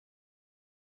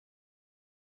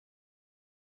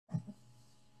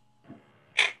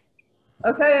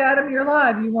Okay, Adam, you're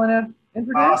live. You want to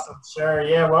introduce? Awesome. Sure.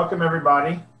 Yeah. Welcome,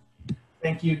 everybody.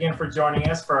 Thank you again for joining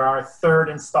us for our third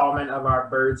installment of our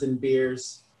Birds and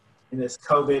Beers in this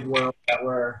COVID world that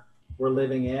we're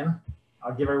living in.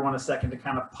 I'll give everyone a second to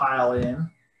kind of pile in.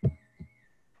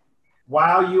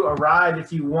 While you arrive,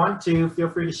 if you want to, feel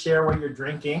free to share what you're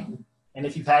drinking. And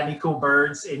if you've had any cool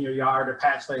birds in your yard or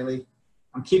patch lately,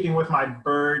 I'm keeping with my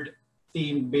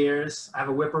bird-themed beers. I have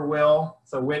a Whippoorwill.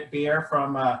 It's a wit beer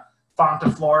from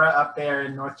Fonta Flora up there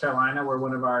in North Carolina, where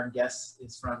one of our guests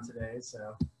is from today.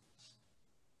 So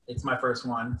it's my first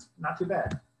one. Not too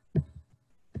bad,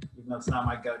 even though it's not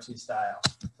my go-to style,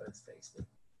 but it's tasty.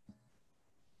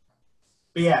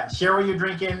 But yeah, share what you're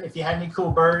drinking. If you had any cool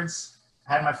birds,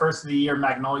 I had my first of the year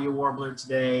Magnolia Warbler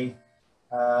today.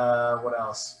 What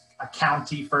else? A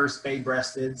county first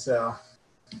bay-breasted. So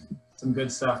some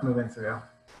good stuff moving through.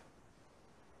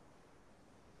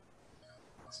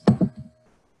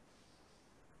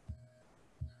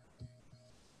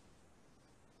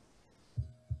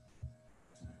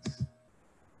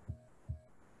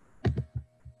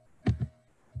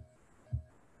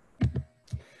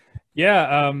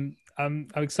 Yeah, I'm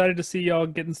excited to see y'all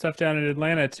getting stuff down in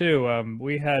Atlanta too.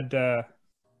 We had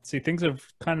things have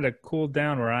kind of cooled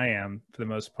down where I am for the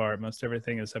most part. Most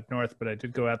everything is up north, but I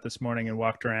did go out this morning and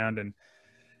walked around and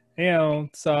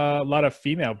saw a lot of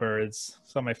female birds.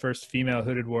 Saw my first female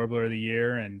hooded warbler of the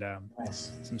year and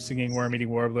Nice. some singing worm-eating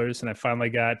warblers, and I finally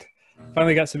got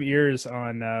some ears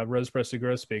on rose-breasted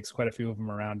grosbeaks. Quite a few of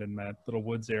them around in that little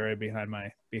woods area behind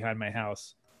my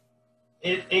house.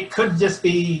 It could just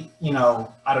be,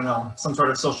 I don't know, some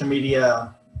sort of social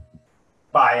media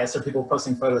bias or people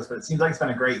posting photos, but it seems like it's been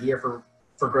a great year for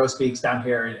grosbeaks down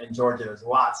here in Georgia. There's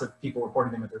lots of people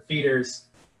reporting them at their feeders.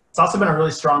 It's also been a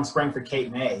really strong spring for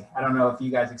Cape May. I don't know if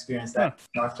you guys experienced that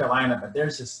in North Carolina, but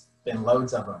there's just been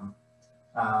loads of them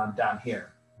down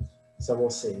here. So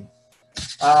we'll see.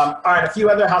 All right, a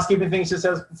few other housekeeping things just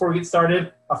as before we get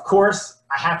started. Of course,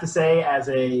 I have to say, as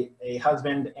a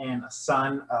husband and a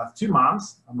son of two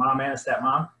moms, a mom and a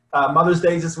stepmom, Mother's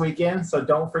Day is this weekend, so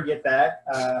don't forget that.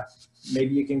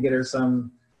 Maybe you can get her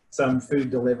some food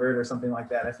delivered or something like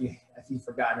that if you've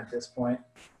forgotten at this point.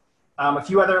 A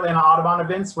few other Atlanta Audubon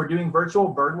events. We're doing virtual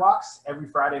bird walks every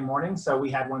Friday morning. So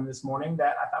we had one this morning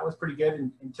that I thought was pretty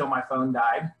good until my phone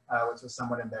died, which was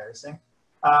somewhat embarrassing.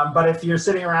 But if you're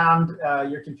sitting around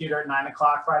your computer at 9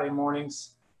 o'clock Friday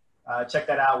mornings, check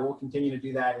that out. We'll continue to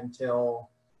do that until,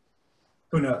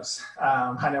 who knows?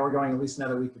 I know we're going at least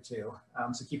another week or two.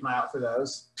 So keep an eye out for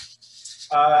those.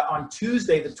 On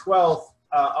Tuesday, the 12th,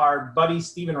 our buddy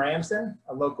Stephen Ramsden,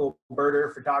 a local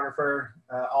birder, photographer,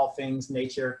 all things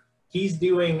nature, he's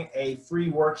doing a free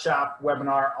workshop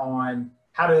webinar on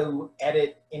how to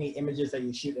edit any images that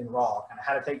you shoot in RAW, kind of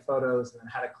how to take photos and then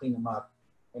how to clean them up.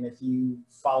 And if you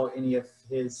follow any of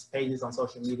his pages on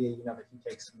social media, you know that he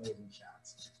takes amazing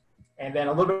shots. And then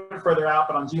a little bit further out,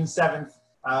 but on June 7th,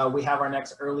 we have our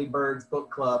next Early Birds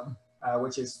book club,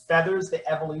 which is Feathers, the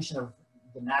Evolution of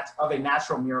a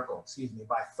Natural Miracle,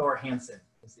 by Thor Hansen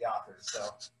is the author.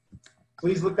 So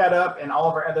please look that up, and all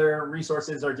of our other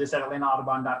resources are just at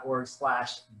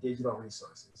atlantaaudubon.org/digital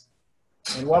resources.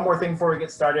 And one more thing before we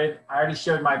get started, I already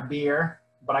shared my beer,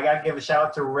 but I gotta give a shout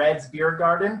out to Red's Beer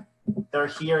Garden. They're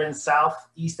here in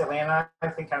Southeast Atlanta, I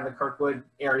think kind of the Kirkwood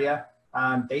area.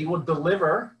 They will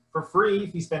deliver for free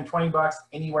if you spend $20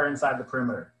 anywhere inside the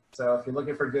perimeter. So if you're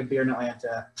looking for good beer in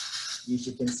Atlanta, you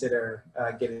should consider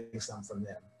getting some from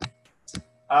them.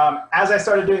 As I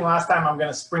started doing last time, I'm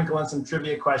gonna sprinkle in some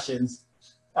trivia questions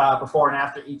before and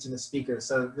after each of the speakers.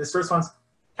 So this first one's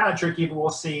kind of tricky, but we'll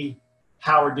see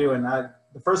how we're doing. The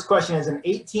first question is, in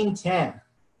 1810,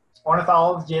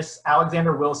 ornithologist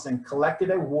Alexander Wilson collected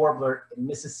a warbler in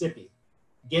Mississippi,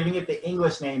 giving it the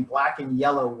English name black and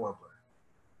yellow warbler.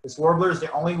 This warbler is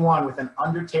the only one with an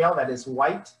undertail that is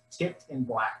white, tipped, and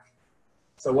black.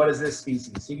 So what is this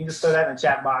species? You can just throw that in the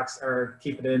chat box or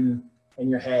keep it in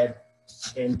your head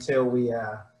until we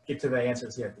get to the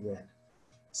answers here at the end.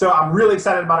 So I'm really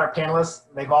excited about our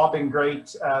panelists. They've all been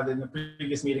great in the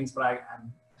previous meetings, but I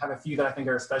have a few that I think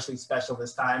are especially special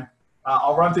this time.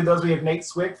 I'll run through those. We have Nate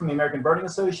Swick from the American Birding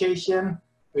Association.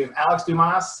 We have Alex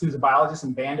Dumas, who's a biologist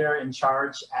and bander in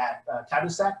charge at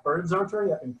Tadoussac Bird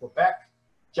Observatory up in Quebec.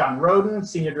 John Rowden,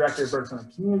 Senior Director of Bird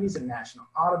Friendly Communities at National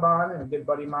Audubon, and a good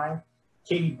buddy of mine.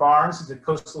 Katie Barnes, who's a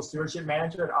Coastal Stewardship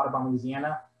Manager at Audubon,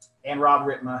 Louisiana. And Rob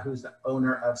Ripma, who's the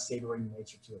owner of Sabrewing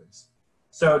Nature Tours.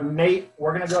 So Nate,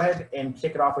 we're gonna go ahead and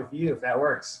kick it off with you, if that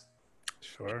works.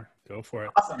 Sure, go for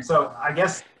it. Awesome. So I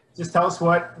guess just tell us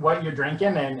what you're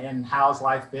drinking and how's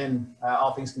life been,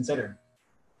 all things considered.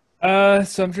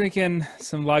 So I'm drinking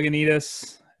some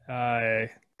Lagunitas I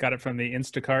got it from the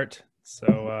Instacart.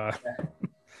 So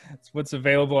it's what's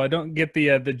available. I don't get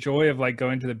the joy of like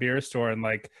going to the beer store and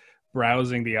like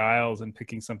browsing the aisles and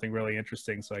picking something really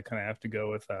interesting. So I kind of have to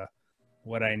go with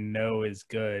what I know is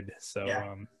good. So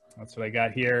that's what I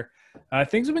got here.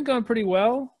 Things have been going pretty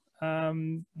well.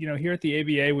 Here at the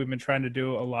ABA, we've been trying to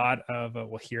do a lot of,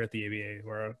 here at the ABA,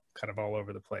 we're kind of all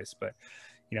over the place, but,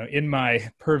 in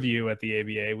my purview at the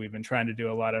ABA, we've been trying to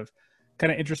do a lot of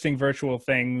kind of interesting virtual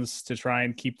things to try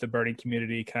and keep the birding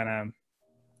community kind of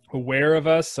aware of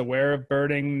us, aware of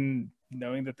birding,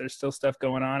 knowing that there's still stuff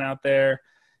going on out there.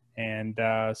 And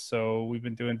so we've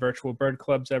been doing virtual bird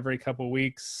clubs every couple of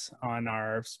weeks on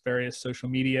our various social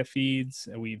media feeds.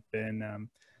 We've been,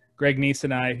 Greg Neese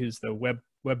and I, who's the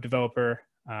web developer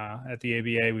at the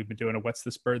ABA, we've been doing a What's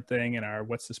This Bird thing in our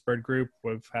What's This Bird group.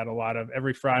 We've had a lot of,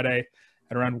 every Friday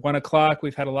at around 1 o'clock,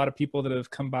 we've had a lot of people that have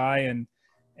come by and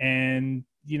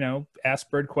ask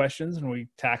bird questions, and we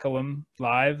tackle them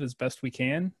live as best we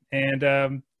can.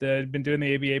 And they've been doing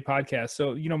the ABA podcast.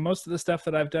 So, most of the stuff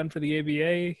that I've done for the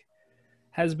ABA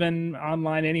has been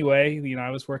online anyway. I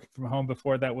was working from home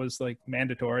before that was like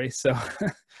mandatory. So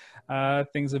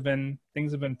things have been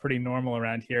pretty normal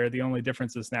around here. The only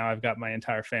difference is now I've got my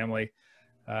entire family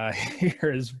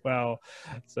here as well.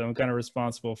 So I'm kind of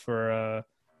responsible for,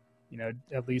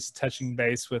 at least touching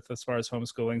base with as far as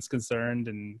homeschooling is concerned.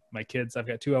 And my kids, I've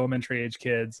got 2 elementary age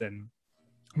kids, and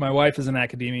my wife is in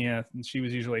academia, and she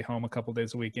was usually home a couple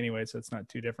days a week anyway. So it's not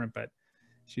too different, but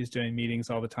she's doing meetings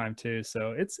all the time too.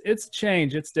 So it's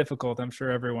change. It's difficult. I'm sure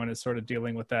everyone is sort of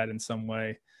dealing with that in some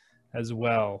way as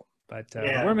well, but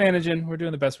we're managing, we're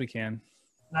doing the best we can.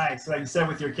 Nice. Like you said,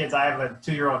 with your kids, I have a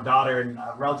 2-year-old daughter in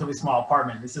a relatively small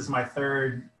apartment. This is my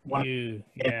third one.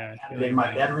 In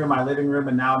my bedroom, my living room,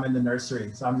 and now I'm in the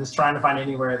nursery. So I'm just trying to find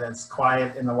anywhere that's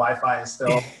quiet and the Wi-Fi is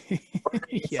still.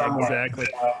 Yeah, exactly.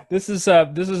 This is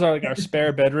our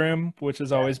spare bedroom, which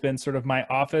has always been sort of my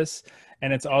office.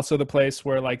 And it's also the place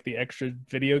where like the extra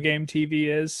video game TV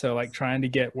is. So like trying to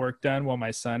get work done while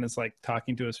my son is like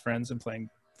talking to his friends and playing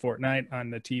Fortnite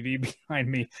on the TV behind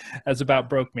me has about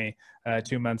broke me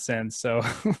 2 months in. So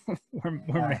we're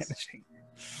managing.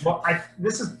 Well,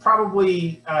 this is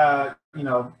probably,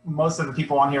 most of the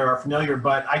people on here are familiar,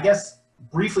 but I guess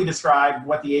briefly describe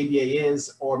what the ABA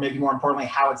is, or maybe more importantly,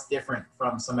 how it's different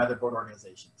from some other bird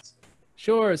organizations.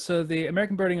 Sure. So the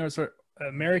American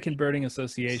Birding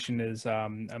Association is a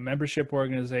membership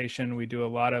organization. We do a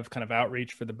lot of kind of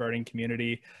outreach for the birding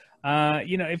community.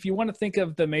 If you want to think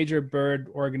of the major bird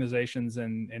organizations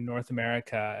in North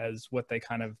America as what they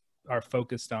kind of are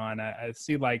focused on, I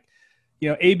see like,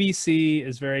 ABC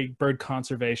is very bird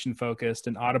conservation focused,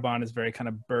 and Audubon is very kind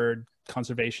of bird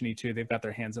conservation-y too. They've got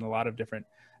their hands in a lot of different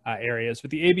areas, but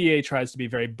the ABA tries to be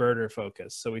very birder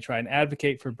focused. So we try and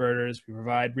advocate for birders. We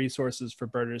provide resources for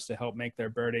birders to help make their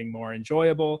birding more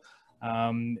enjoyable,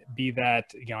 be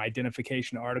that,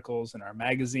 identification articles in our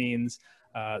magazines,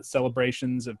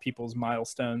 celebrations of people's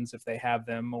milestones if they have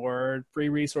them, or free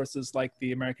resources like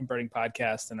the American Birding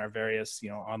Podcast and our various,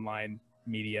 online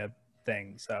media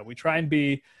things. We try and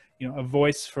be, a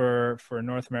voice for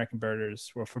North American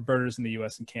birders, or for birders in the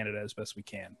US and Canada as best we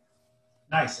can.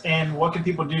 Nice. And what can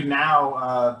people do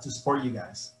now to support you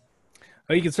guys?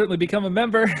 Well, you can certainly become a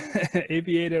member,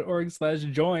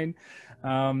 aba.org/join.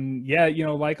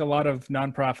 Like a lot of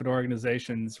nonprofit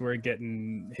organizations, we're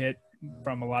getting hit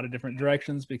from a lot of different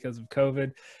directions because of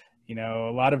COVID.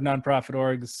 A lot of nonprofit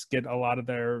orgs get a lot of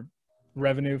their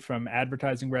revenue from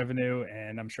advertising revenue,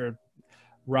 and I'm sure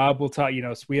Rob will talk,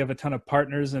 so we have a ton of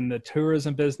partners in the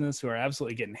tourism business who are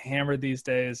absolutely getting hammered these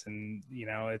days. And,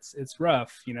 it's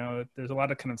rough, there's a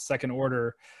lot of kind of second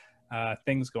order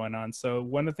things going on. So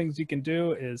one of the things you can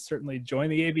do is certainly join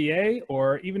the ABA,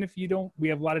 or even if you don't, we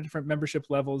have a lot of different membership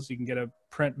levels. You can get a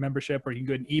print membership, or you can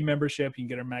go an e-membership. You can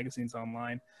get our magazines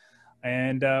online,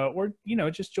 and, or,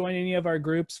 just join any of our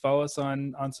groups, follow us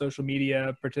on social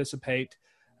media, participate.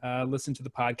 Listen to the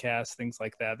podcast, things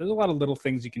like that. There's a lot of little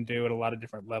things you can do at a lot of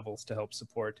different levels to help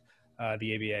support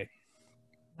the ABA.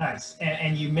 Nice.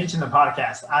 And you mentioned the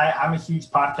podcast. I'm a huge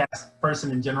podcast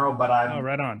person in general, but I'm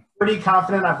right on. Pretty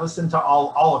confident. I've listened to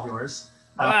all of yours.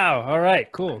 Wow. All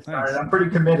right. Cool. Thanks. I'm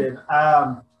pretty committed.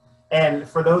 And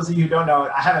for those of you who don't know,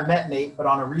 I haven't met Nate, but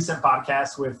on a recent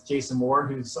podcast with Jason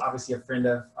Ward, who's obviously a friend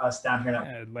of us down here in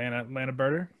Atlanta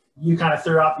Birder. You kind of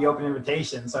threw out the open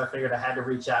invitation, so I figured I had to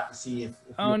reach out to see if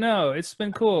no, it's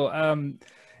been cool.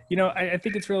 I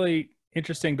think it's really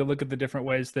interesting to look at the different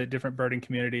ways that different birding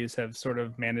communities have sort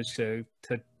of managed to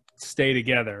stay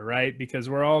together, right? Because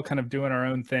we're all kind of doing our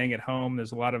own thing at home.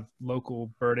 There's a lot of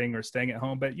local birding or staying at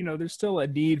home, but there's still a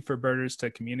need for birders to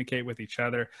communicate with each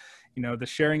other. The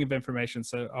sharing of information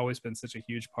has always been such a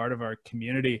huge part of our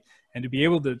community, and to be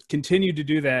able to continue to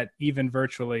do that even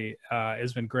virtually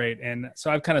has been great. And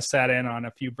so I've kind of sat in on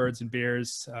a few birds and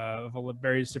beers of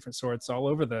various different sorts all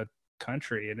over the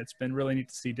country, and it's been really neat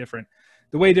to see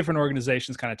the way different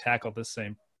organizations kind of tackle the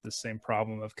same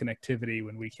problem of connectivity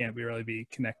when we can't really be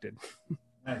connected.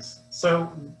 Nice.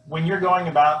 So when you're going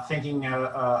about thinking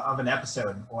of an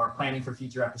episode or planning for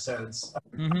future episodes,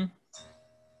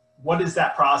 what is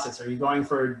that process? Are you going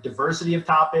for diversity of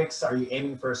topics? Are you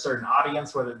aiming for a certain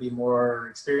audience, whether it be more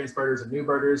experienced birders or new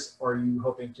birders, or are you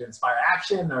hoping to inspire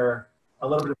action, or a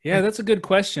little bit of— Yeah, that's a good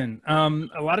question.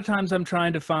 A lot of times I'm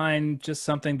trying to find just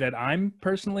something that I'm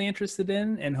personally interested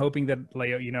in, and hoping that,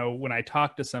 when I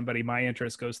talk to somebody, my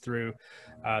interest goes through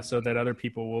so that other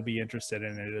people will be interested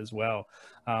in it as well.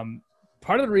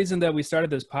 Part of the reason that we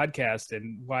started this podcast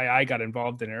and why I got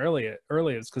involved in it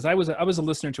early is because I was a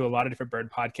listener to a lot of different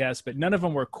bird podcasts, but none of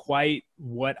them were quite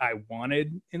what I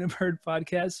wanted in a bird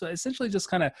podcast. So I essentially just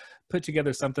kind of put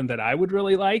together something that I would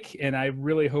really like, and I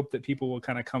really hope that people will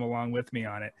kind of come along with me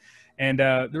on it. And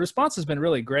the response has been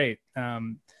really great.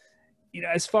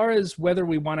 As far as whether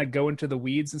we want to go into the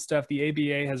weeds and stuff, the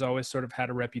ABA has always sort of had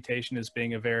a reputation as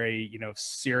being a very,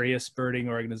 serious birding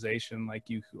organization. Like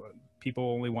people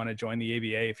only want to join the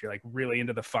ABA if you're like really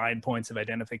into the fine points of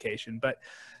identification. But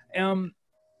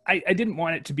I didn't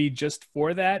want it to be just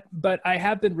for that, but I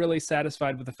have been really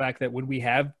satisfied with the fact that when we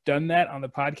have done that on the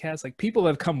podcast, like people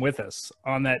have come with us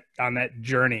on that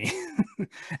journey.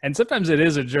 And sometimes it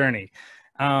is a journey.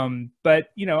 But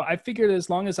I figured as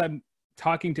long as I'm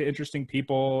talking to interesting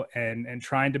people and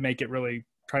trying to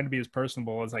be as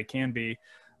personable as I can be,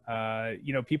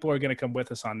 people are going to come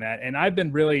with us on that. And I've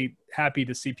been really happy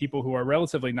to see people who are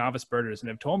relatively novice birders and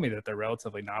have told me that they're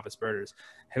relatively novice birders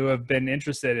who have been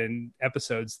interested in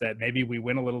episodes that maybe we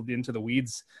went a little into the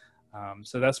weeds.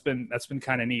 So that's been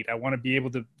kind of neat. I want to be able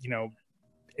to,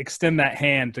 extend that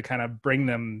hand to kind of bring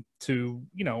them to,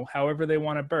 however they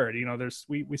want to bird.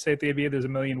 We say at the ABA, there's a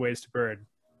million ways to bird.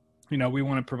 We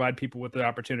want to provide people with the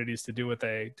opportunities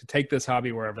to take this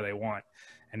hobby wherever they want.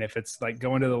 And if it's like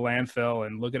going to the landfill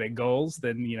and looking at gulls,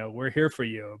 then, we're here for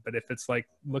you. But if it's like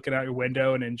looking out your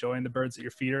window and enjoying the birds at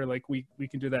your feet, like we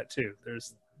can do that too.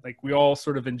 We all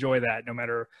sort of enjoy that, no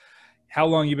matter how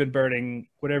long you've been birding,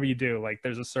 whatever you do,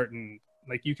 there's a certain,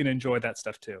 you can enjoy that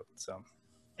stuff too. So.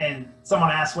 And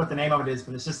someone asked what the name of it is,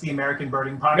 but it's just the American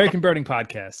Birding Podcast. American Birding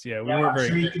Podcast. Yeah, we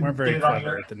weren't very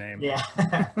clever at the name. Yeah,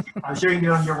 I'm sure you can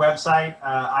get it on your website.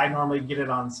 I normally get it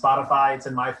on Spotify. It's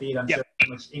in my feed. I'm sure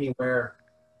pretty much anywhere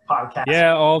podcast.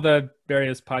 Yeah, all the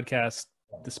various podcast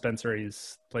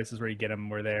dispensaries, places where you get them,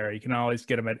 we're there. You can always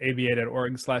get them at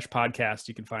aba.org/podcast.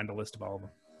 You can find a list of all of them.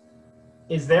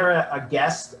 Is there a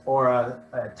guest or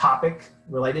a topic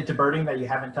related to birding that you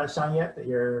haven't touched on yet that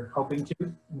you're hoping to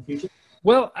in the future?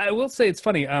 Well, I will say it's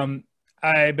funny.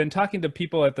 I've been talking to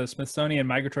people at the Smithsonian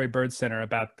Migratory Bird Center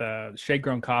about the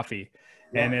shade-grown coffee.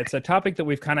 Yeah. And it's a topic that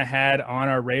we've kind of had on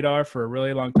our radar for a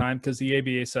really long time because the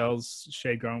ABA sells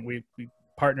shade-grown. We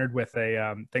partnered with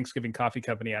a Thanksgiving coffee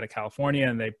company out of California,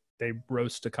 and they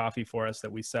roast a coffee for us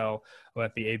that we sell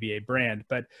at the ABA brand.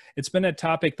 But it's been a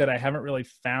topic that I haven't really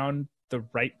found the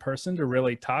right person to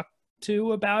really talk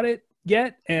to about it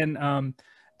yet. And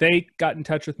they got in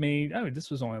touch with me. This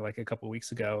was only like a couple of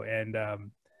weeks ago, and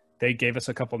they gave us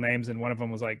a couple names, and one of them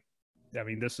was like,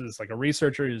 this is like a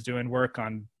researcher who's doing work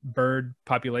on bird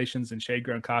populations and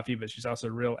shade-grown coffee, but she's also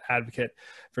a real advocate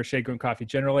for shade-grown coffee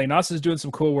generally, and also is doing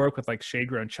some cool work with like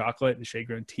shade-grown chocolate and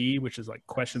shade-grown tea, which is like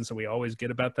questions that we always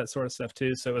get about that sort of stuff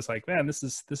too. So it's like, man, this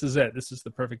is it. This is the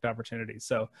perfect opportunity.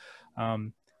 So,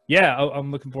 I'm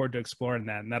looking forward to exploring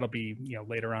that, and that'll be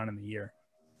later on in the year.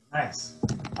 Nice.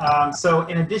 So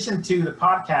in addition to the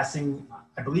podcasting,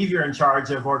 I believe you're in charge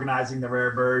of organizing the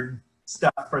rare bird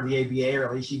stuff for the ABA, or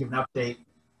at least you give an update.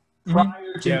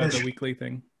 Prior to this, the weekly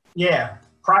thing. Yeah.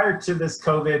 Prior to this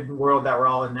COVID world that we're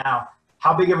all in now,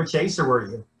 how big of a chaser were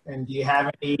you? And do you have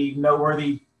any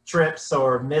noteworthy trips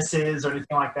or misses or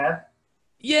anything like that?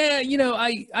 Yeah,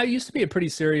 I used to be a pretty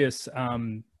serious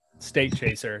state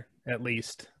chaser, at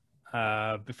least.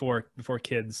 Before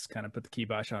kids kind of put the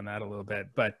kibosh on that a little bit,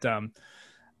 but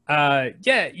I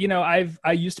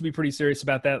used to be pretty serious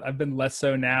about that. I've been less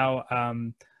so now.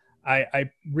 I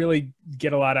really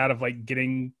get a lot out of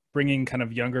bringing kind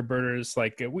of younger birders, so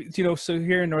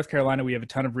here in North Carolina, we have a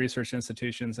ton of research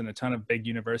institutions and a ton of big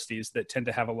universities that tend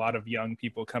to have a lot of young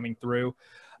people coming through,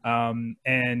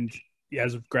 and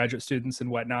as graduate students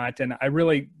and whatnot. And I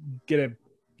really get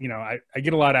I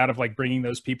get a lot out of like bringing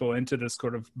those people into this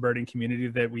sort of birding community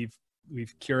that we've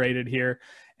curated here,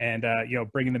 and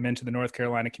bringing them into the North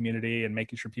Carolina community and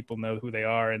making sure people know who they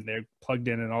are and they're plugged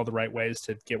in all the right ways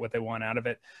to get what they want out of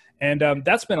it. And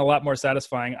that's been a lot more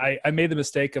satisfying. I made the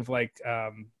mistake of like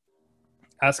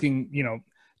asking,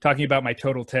 talking about my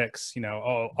total ticks,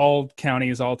 all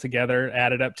counties all together,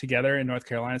 added up together in North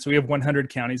Carolina. So we have 100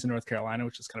 counties in North Carolina,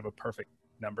 which is kind of a perfect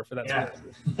number for that. Yeah.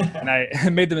 And I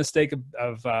made the mistake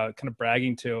of kind of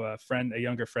bragging to a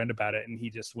younger friend about it. And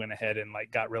he just went ahead and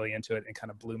like got really into it and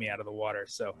kind of blew me out of the water.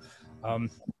 So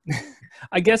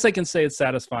I guess I can say it's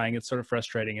satisfying. It's sort of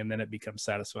frustrating. And then it becomes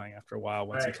satisfying after a while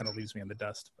once it kind of leaves me in the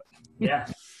dust. But Yeah.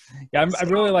 yeah, I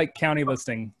really like county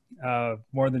listing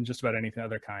more than just about anything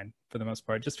other kind for the most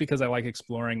part, just because I like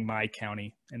exploring my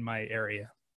county and my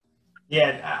area.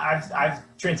 Yeah, I've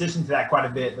transitioned to that quite a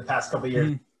bit the past couple of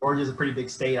years. Georgia's a pretty big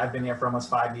state. I've been here for almost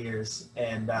 5 years,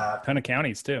 and ton of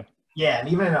counties too. Yeah, and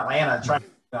even in Atlanta, trying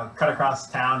to cut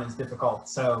across town is difficult.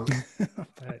 So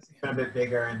it's been a bit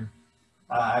bigger, and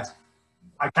I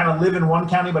kind of live in one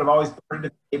county, but I've always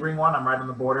birded the neighboring one. I'm right on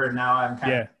the border, and now I'm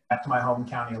kind of back to my home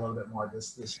county a little bit more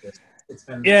this year. It's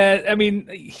been I mean,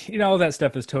 all that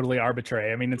stuff is totally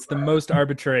arbitrary. I mean, it's the most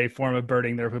arbitrary form of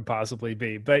birding there could possibly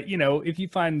be. But if you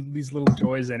find these little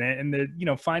joys in it,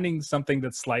 and finding something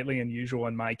that's slightly unusual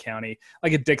in my county,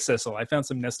 like a dick sisal. I found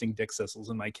some nesting dick sisals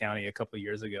in my county a couple of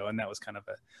years ago, and that was kind of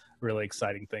a really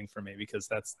exciting thing for me, because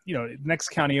that's next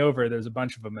county over, there's a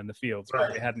bunch of them in the fields,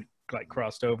 but they hadn't like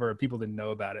crossed over, people didn't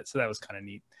know about it. So that was kind of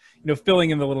neat. Filling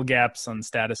in the little gaps on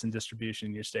status and distribution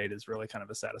in your state is really kind of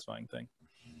a satisfying thing.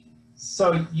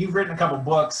 So you've written a couple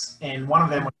books, and one of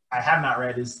them I have not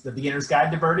read is The Beginner's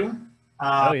Guide to Birding.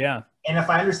 Oh yeah. And if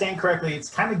I understand correctly, it's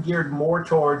kind of geared more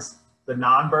towards the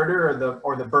non-birder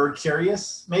or the bird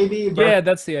curious, maybe. Yeah,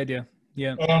 that's the idea.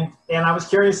 Yeah. And I was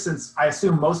curious, since I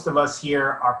assume most of us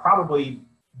here are probably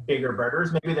bigger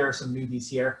birders, maybe there are some newbies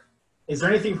here. Is there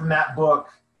anything from that book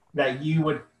that you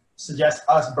would suggest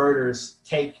us birders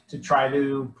take to try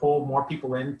to pull more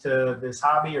people into this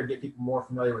hobby or get people more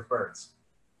familiar with birds?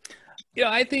 Yeah,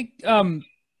 I think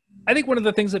one of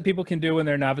the things that people can do when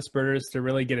they're novice birders to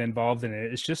really get involved in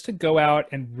it is just to go out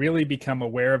and really become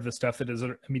aware of the stuff that is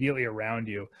immediately around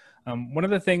you. One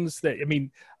of the things that,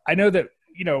 I know that,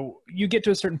 you get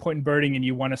to a certain point in birding and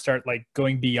you want to start like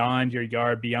going beyond your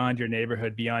yard, beyond your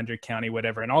neighborhood, beyond your county,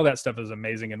 whatever. And all that stuff is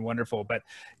amazing and wonderful. But,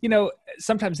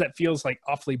 sometimes that feels like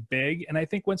awfully big. And I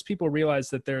think once people realize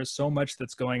that there's so much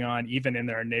that's going on, even in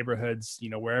their neighborhoods,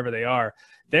 wherever they are,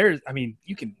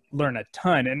 you can learn a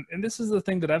ton. And this is the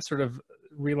thing that I've sort of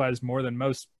realized more than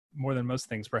most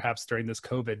things, perhaps during this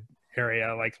COVID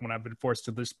area, like when I've been forced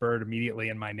to list bird immediately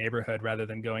in my neighborhood rather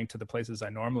than going to the places I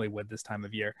normally would this time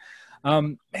of year.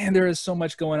 Man, there is so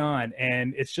much going on,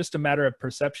 and it's just a matter of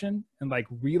perception and like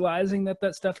realizing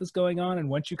that stuff is going on. And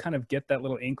once you kind of get that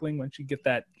little inkling, once you get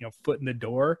that, foot in the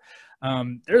door,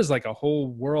 there's like a whole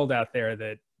world out there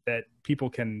that people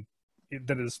can,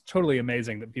 that is totally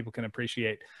amazing, that people can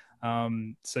appreciate.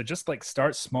 So just like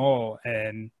start small.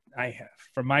 And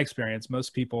from my experience,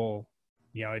 most people,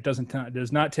 it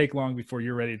does not take long before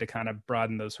you're ready to kind of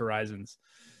broaden those horizons.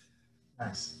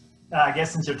 Nice. I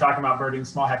guess since you're talking about birding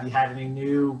small, have you had any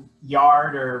new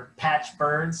yard or patch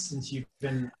birds since you've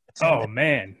been? Oh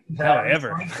man, hell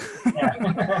ever.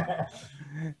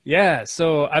 Yeah.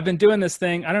 So I've been doing this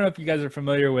thing. I don't know if you guys are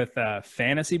familiar with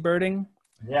fantasy birding.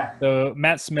 Yeah. So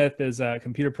Matt Smith is a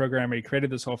computer programmer. He created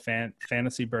this whole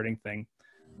fantasy birding thing.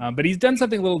 But he's done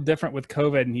something a little different with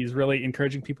COVID, and he's really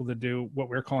encouraging people to do what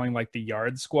we're calling like the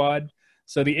yard squad.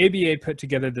 So the ABA put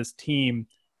together this team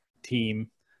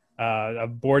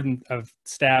of board and of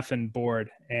staff and board.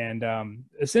 And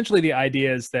essentially the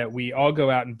idea is that we all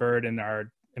go out and bird in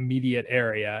our immediate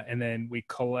area, and then we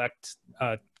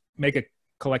make a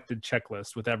collected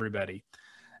checklist with everybody.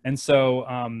 And so,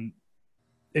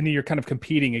 and you're kind of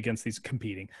competing against,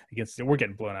 we're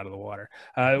getting blown out of the water.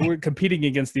 We're competing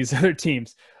against these other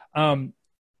teams.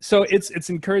 So it's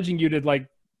encouraging you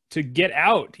to get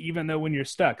out, even though when you're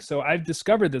stuck. So I've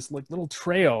discovered this little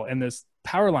trail and this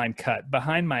power line cut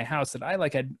behind my house that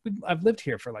I've lived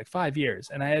here for like 5 years,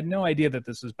 and I had no idea that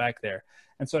this was back there.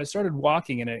 And so I started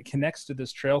walking, and it connects to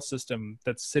this trail system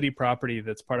that's city property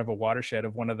that's part of a watershed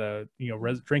of one of the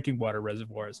drinking water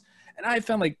reservoirs. And I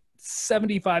found like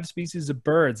 75 species of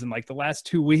birds in like the last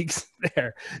 2 weeks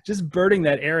there, just birding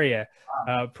that area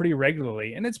pretty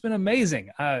regularly. And it's been amazing.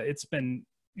 It's been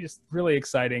just really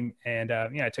exciting. And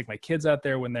I take my kids out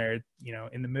there when they're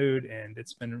in the mood, and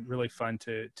it's been really fun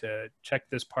to check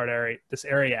this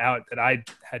area out that I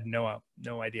had no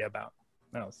idea about.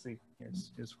 Oh, see,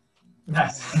 here's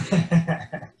Nice.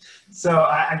 So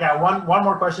I got one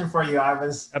more question for you.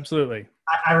 Absolutely.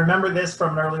 I remember this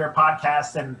from an earlier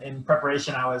podcast, and in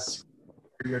preparation, I was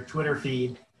for your Twitter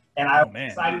feed, and I was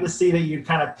excited to see that you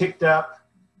kind of picked up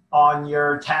on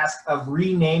your task of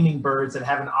renaming birds that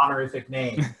have an honorific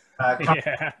name.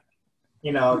 Yeah.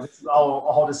 You know, this is all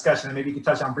a whole discussion, and maybe you could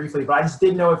touch on briefly, but I just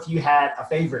didn't know if you had a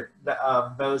favorite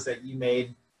of those that you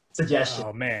made suggestions.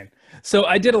 Oh man. So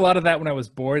I did a lot of that when I was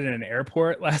bored in an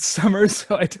airport last summer,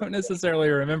 so I don't necessarily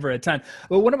remember a ton.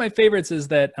 But one of my favorites is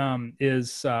that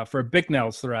for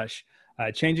Bicknell's thrush,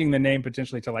 changing the name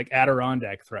potentially to like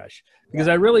Adirondack thrush, because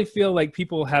I really feel like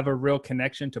people have a real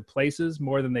connection to places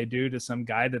more than they do to some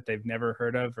guy that they've never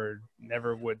heard of or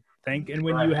never would think. And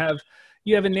when you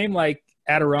have a name like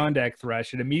Adirondack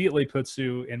thrush, it immediately puts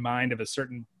you in mind of a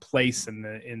certain place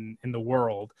in the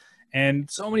world.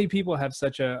 And so many people have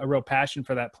such a real passion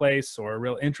for that place, or a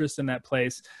real interest in that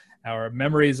place, or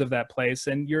memories of that place.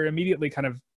 And you're immediately kind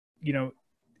of,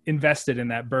 invested in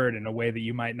that bird in a way that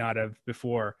you might not have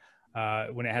before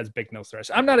when it has Bicknell's thrush.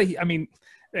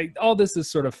 All this is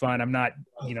sort of fun. I'm not,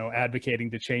 advocating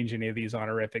to change any of these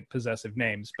honorific possessive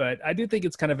names, but I do think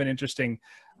it's kind of an interesting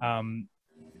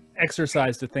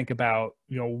exercise to think about,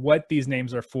 what these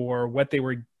names are for, what they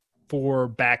were for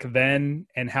back then,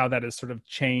 and how that has sort of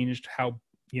changed, how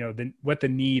what the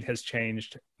need has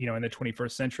changed in the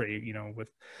 21st century. With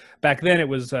back then it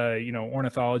was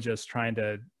ornithologists trying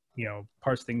to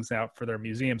parse things out for their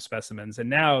museum specimens, and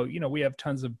now we have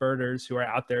tons of birders who are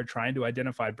out there trying to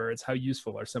identify birds. How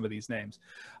useful are some of these names?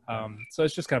 So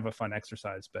it's just kind of a fun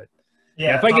exercise. But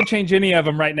yeah, if I could change any of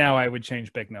them right now, I would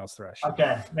change Bicknell's thrush.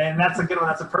 Okay, man, that's a good one.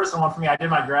 That's a personal one for me. I did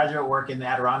my graduate work in the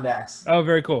Adirondacks. Oh,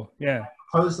 very cool. Yeah.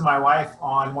 Proposed to my wife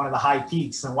on one of the high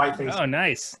peaks in Whiteface. Oh,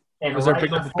 nice. And was there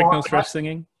Bicknell's thrush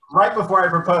singing? Right before I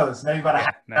proposed, maybe about a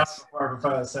half nice. hour before I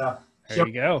proposed. So there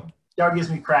you go. She gives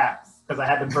me crap because I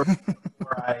had to burp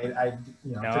before I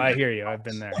No, I hear you. I've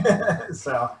been there.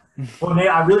 So, well, Nate,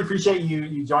 I really appreciate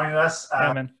you joining us.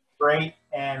 Yeah, man. Great,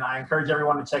 and I encourage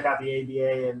everyone to check out the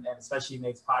ABA and especially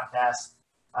Nate's podcast.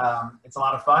 It's a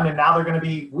lot of fun, and now they're going to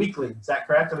be weekly. Is that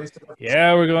correct? At least.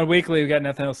 Yeah, we're going weekly. We've got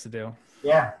nothing else to do.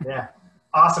 Yeah.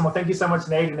 Awesome. Well, thank you so much,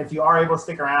 Nate. And if you are able to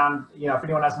stick around, if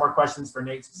anyone has more questions for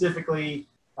Nate specifically,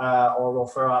 or we'll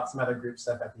throw out some other group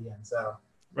stuff at the end. So.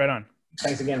 Right on.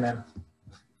 Thanks again, man.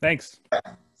 Thanks.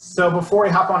 So before we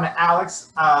hop on to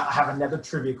Alex, I have another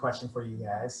trivia question for you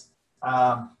guys.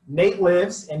 Nate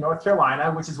lives in North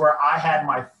Carolina, which is where I had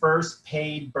my first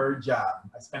paid bird job.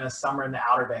 I spent a summer in the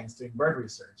Outer Banks doing bird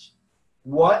research.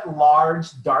 What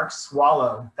large dark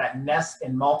swallow that nests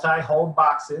in multi-hold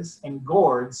boxes and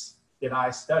gourds did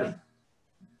I study?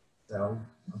 So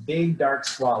a big dark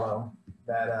swallow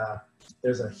that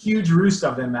there's a huge roost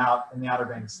of them out in the Outer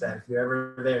Banks that if you're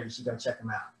ever there, you should go check them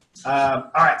out.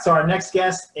 All right, so our next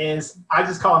guest is, I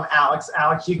just call him Alex.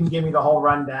 Alex, you can give me the whole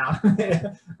rundown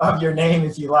of your name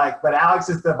if you like, but Alex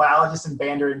is the biologist and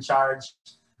bander in charge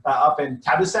up in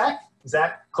Tadoussac. Is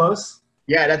that close?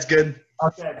 Yeah, that's good.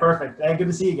 Okay, perfect. Hey, good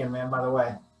to see you again, man, by the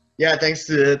way. Yeah, thanks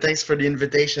for the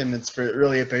invitation. It's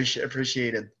really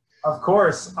appreciated. Of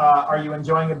course. Are you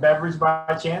enjoying a beverage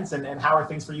by chance, and how are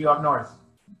things for you up north?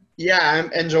 Yeah,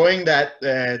 I'm enjoying that.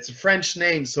 It's a French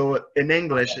name, so in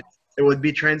English, it would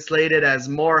be translated as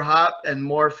more hop and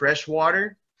more fresh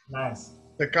water. Nice.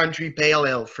 The country pale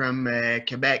ale from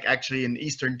Quebec, actually in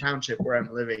Eastern Township where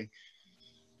I'm living.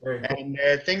 Very cool.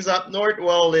 And things up north,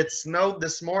 well, it snowed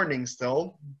this morning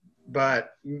still,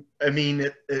 but I mean,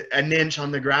 an inch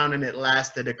on the ground and it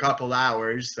lasted a couple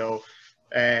hours. So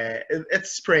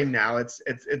it's spring now. It's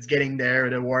getting there.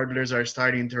 The warblers are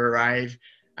starting to arrive.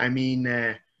 I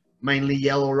mean, mainly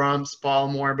yellow rumps,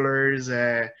 palm warblers.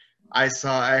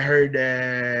 I heard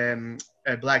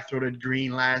a black-throated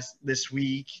green this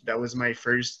week. That was my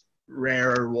first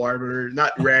rare warbler.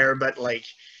 Not rare, but like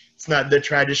it's not the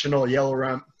traditional yellow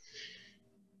rump.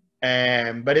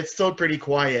 But it's still pretty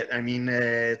quiet. I mean,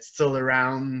 it's still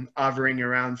hovering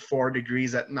around 4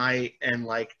 degrees at night and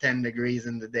like 10 degrees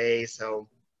in the day. So,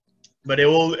 but it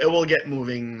will get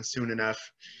moving soon enough.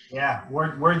 Yeah,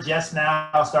 we're just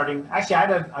now starting. Actually, I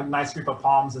had a nice group of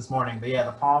palms this morning, but yeah,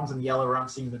 the palms and the yellow rump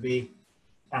seem to be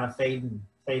kind of fading.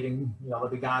 They'll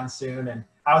be gone soon. And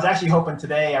I was actually hoping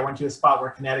today. I went to a spot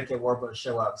where Connecticut warblers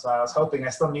show up, so I was hoping. I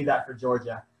still need that for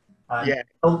Georgia. Yeah.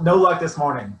 No luck this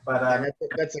morning, but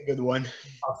that's a good one.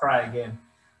 I'll try again.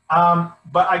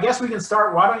 But I guess we can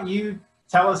start. Why don't you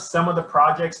tell us some of the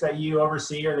projects that you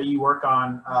oversee or that you work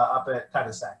on up at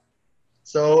Tadoussac?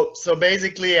 So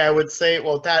basically, I would say,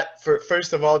 well,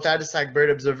 first of all, Tadoussac Bird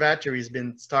Observatory has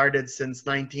been started since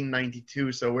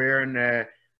 1992. So we're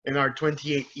in our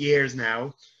 28 years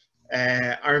now.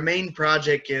 Our main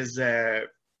project is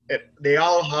they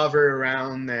all hover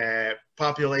around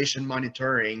population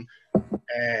monitoring.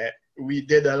 We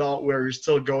did a lot. We're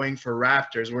still going for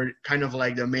raptors. We're kind of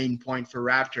like the main point for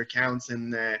raptor counts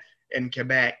in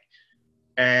Quebec.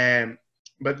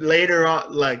 But later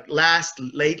on,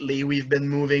 lately, we've been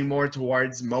moving more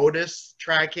towards modus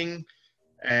tracking.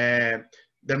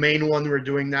 The main one we're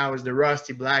doing now is the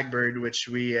rusty blackbird, which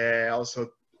we also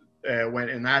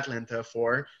went in Atlanta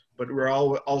for. But we're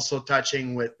also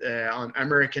touching with on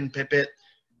American pipit,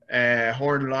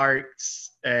 horned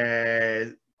larks,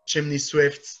 chimney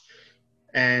swifts,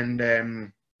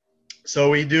 and so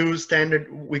we do standard.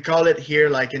 We call it here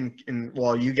like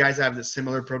well, you guys have the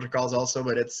similar protocols also,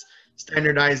 but it's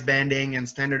standardized banding and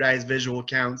standardized visual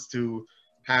counts to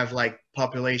have like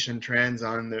population trends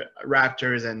on the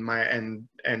raptors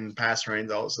and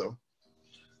passerines also.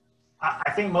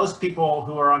 I think most people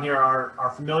who are on here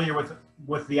are familiar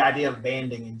with the idea of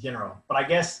banding in general, but I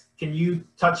guess, can you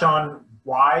touch on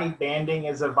why banding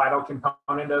is a vital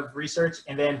component of research?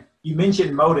 And then you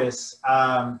mentioned modus.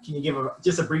 Can you give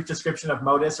just a brief description of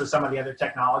modus or some of the other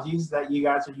technologies that you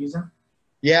guys are using?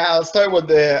 Yeah, I'll start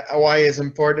with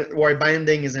why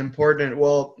banding is important.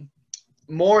 Well,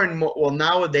 more and more, well,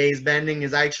 nowadays banding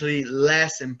is actually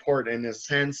less important in a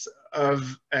sense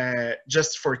of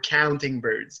just for counting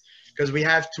birds, because we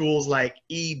have tools like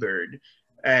eBird,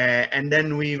 and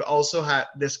then we've also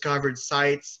discovered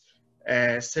sites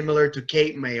similar to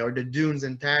Cape May or the dunes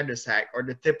in Tadoussac or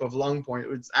the tip of Long Point.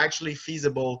 It's actually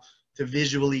feasible to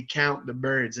visually count the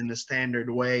birds in the standard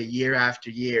way year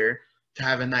after year to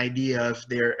have an idea of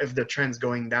if the trend's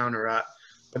going down or up.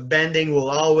 But banding will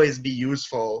always be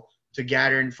useful to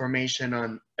gather information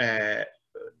on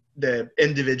the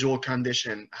individual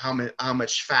condition, how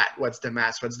much fat, what's the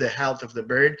mass, what's the health of the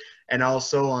bird, and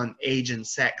also on age and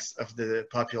sex of the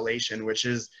population, which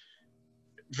is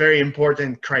very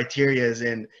important criteria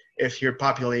in if your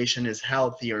population is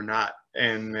healthy or not,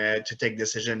 and to take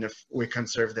decision if we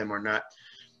conserve them or not.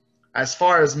 As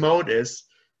far as modus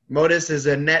is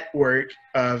a network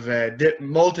of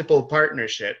multiple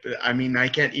partnership. I mean, I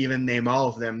can't even name all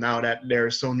of them now that they're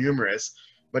so numerous,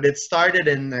 but it started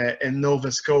in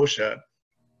Nova Scotia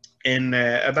in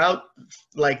about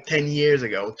like 10 years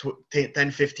ago,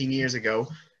 10, 15 years ago.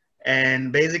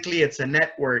 And basically it's a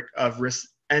network of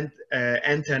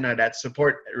antenna that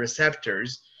support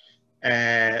receptors.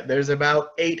 There's about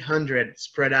 800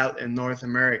 spread out in North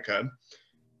America.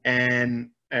 And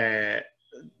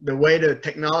the way the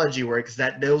technology works is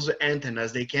that those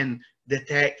antennas, they can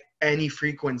detect any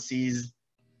frequencies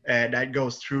that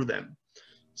goes through them.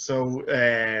 So,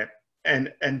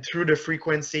 and through the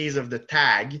frequencies of the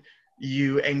tag,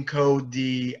 you encode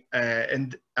the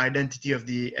identity of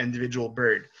the individual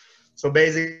bird. So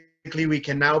basically we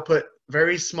can now put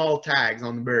very small tags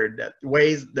on the bird that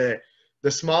weighs, the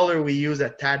smaller we use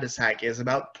at Tadoussac is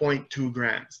about 0.2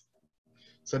 grams.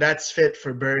 So that's fit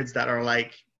for birds that are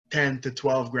like 10 to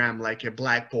 12 gram, like a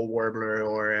blackpoll warbler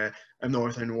or a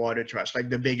northern water thrush, like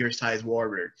the bigger size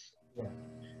warbler. Yeah.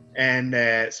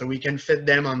 And so we can fit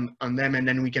them on them, and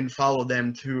then we can follow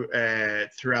them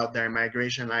throughout their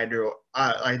migration,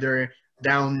 either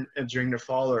down during the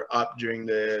fall or up during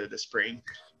the spring.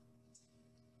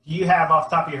 Do you have off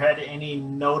the top of your head any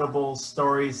notable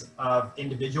stories of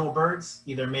individual birds,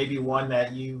 either maybe one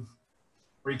that you've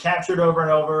recaptured over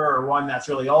and over, or one that's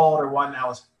really old, or one that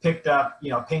was picked up,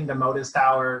 pinged a modus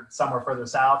tower somewhere further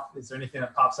south? Is there anything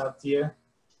that pops up to you?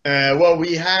 Well,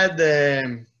 we had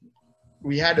a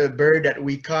bird that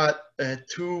we caught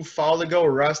 2 fall ago, a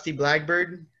rusty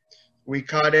blackbird. We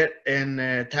caught it in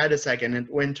Tadoussac, and it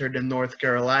wintered in North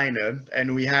Carolina,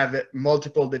 and we have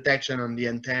multiple detection on the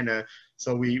antenna,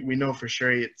 so we know for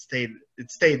sure it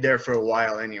stayed there for a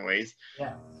while anyways.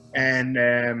 Yeah.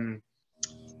 And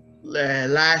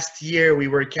last year we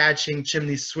were catching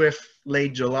chimney swift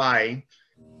late July,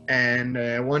 and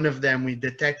one of them we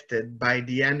detected by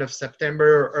the end of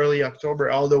September or early October,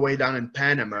 all the way down in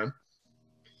Panama.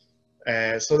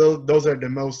 So those are the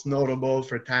most notable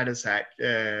for Tadoussac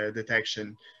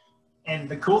detection. And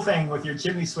the cool thing with your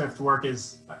chimney swift work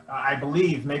is, I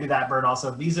believe, maybe that bird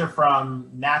also, these are from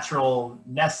natural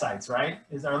nest sites, right?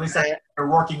 Or at least they're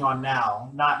working on now,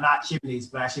 not chimneys,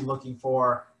 but actually looking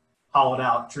for hollowed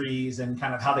out trees and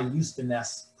kind of how they used to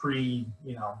nest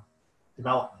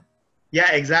pre-development.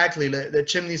 Yeah, exactly. The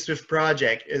chimney swift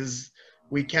project is,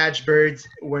 we catch birds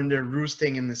when they're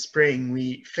roosting in the spring.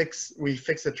 We fix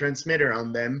a transmitter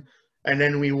on them, and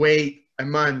then we wait a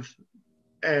month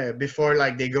before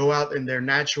they go out in their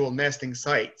natural nesting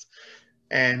sites.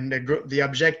 And the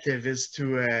objective is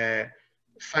to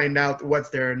find out what's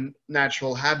their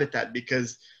natural habitat,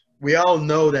 because we all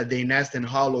know that they nest in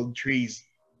hollowed trees,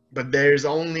 but there's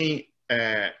only,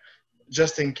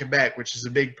 just in Quebec, which is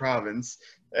a big province,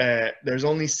 there's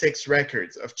only 6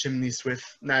 records of chimney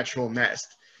swift natural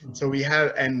nest. So we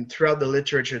have, and throughout the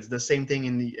literature, it's the same thing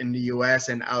in the U.S.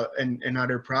 and in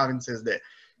other provinces, that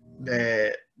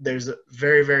there's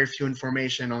very, very few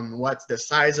information on what's the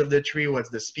size of the tree, what's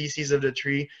the species of the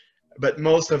tree, but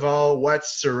most of all,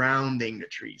 what's surrounding the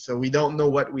tree. So we don't know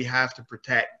what we have to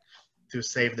protect to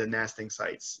save the nesting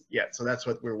sites yet. So that's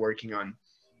what we're working on.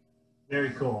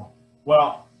 Very cool.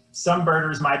 Well, some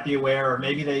birders might be aware, or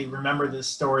maybe they remember this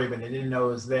story, but they didn't know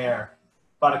it was there.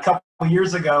 But a couple of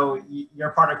years ago,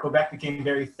 your part of Quebec became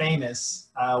very famous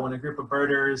when a group of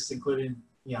birders, including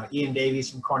Ian Davies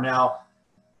from Cornell,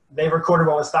 they recorded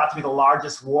what was thought to be the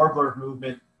largest warbler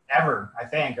movement ever, I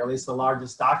think, or at least the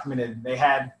largest documented. They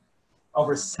had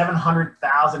over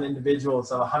 700,000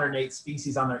 individuals of 108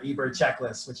 species on their eBird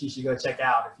checklist, which you should go check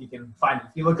out if you can find it.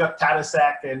 If you look up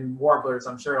Tadoussac and warblers,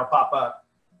 I'm sure it'll pop up.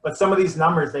 But some of these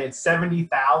numbers, they had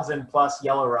 70,000 plus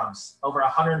yellow rumps, over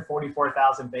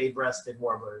 144,000 bay-breasted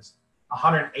warblers,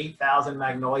 108,000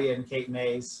 magnolia and Cape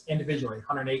Mays individually,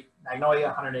 108 magnolia,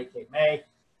 108 Cape May,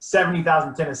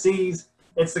 70,000 Tennessees.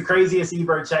 It's the craziest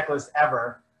eBird checklist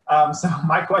ever. So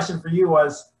my question for you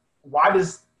was, why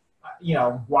does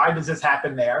this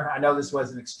happen there? I know this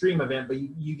was an extreme event, but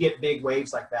you get big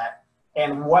waves like that.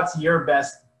 And what's your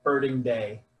best birding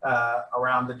day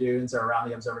around the dunes or around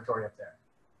the observatory up there?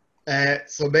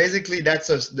 So basically, that's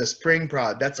the spring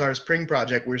that's our spring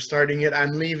project. We're starting it.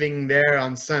 I'm leaving there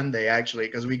on Sunday, actually,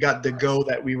 because we got the go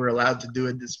that we were allowed to do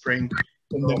it this spring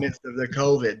in the midst of the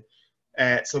COVID.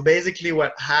 So basically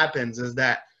what happens is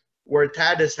that where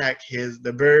Tadoussac is,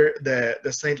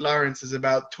 the St. Lawrence is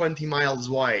about 20 miles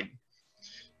wide.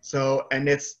 So, and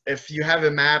if you have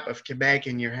a map of Quebec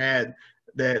in your head,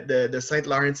 the St.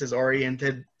 Lawrence is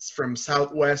oriented from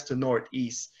southwest to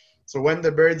northeast. So when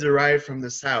the birds arrive from the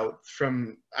south,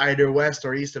 from either west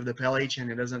or east of the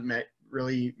Appalachian, it doesn't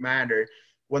really matter.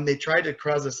 When they try to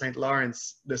cross the St.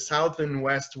 Lawrence, the south and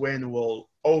west wind will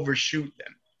overshoot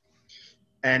them,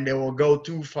 and they will go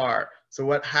too far. So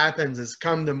what happens is,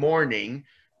 come the morning,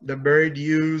 the bird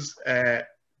use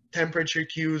temperature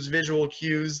cues, visual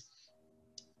cues,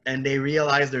 and they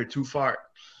realize they're too far.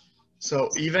 So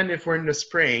even if we're in the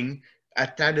spring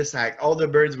at Tadoussac, all the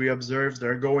birds we observed,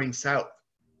 they're going south.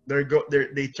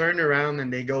 They turn around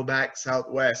and they go back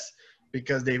southwest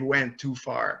because they went too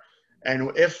far.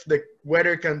 And if the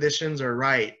weather conditions are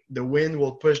right, the wind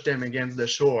will push them against the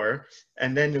shore,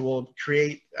 and then it will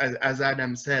create, as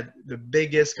Adam said, the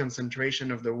biggest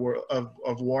concentration of the world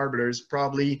of warblers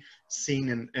probably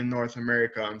seen in North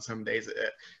America on some days.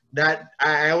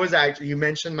 I was actually, you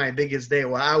mentioned my biggest day.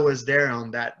 Well, I was there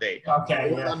on that day.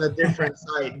 Okay, yeah. On a different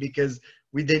site because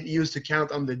we didn't used to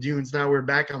count on the dunes. Now we're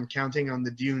back on counting on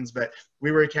the dunes, but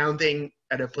we were counting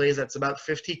at a place that's about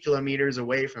 50 kilometers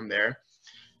away from there.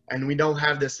 And we don't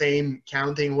have the same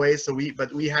counting way,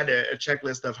 but we had a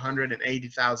checklist of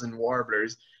 180,000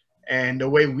 warblers. And the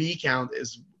way we count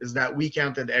is that we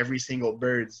counted every single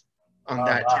birds on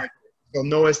that checklist. So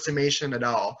no estimation at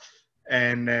all.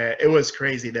 And it was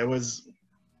crazy. There was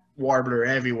warbler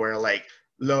everywhere, like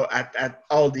low at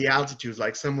all the altitudes.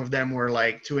 Like some of them were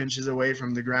like 2 inches away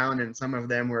from the ground, and some of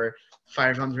them were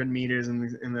 500 meters in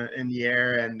the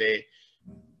air, and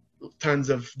tons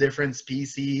of different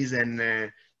species.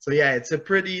 And so yeah, it's a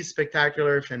pretty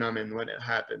spectacular phenomenon when it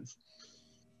happens.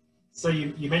 So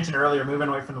you mentioned earlier, moving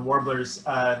away from the warblers,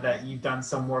 that you've done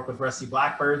some work with rusty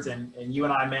blackbirds, and you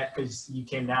and I met because you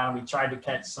came down and we tried to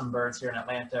catch some birds here in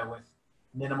Atlanta with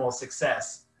minimal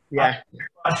success. Yeah.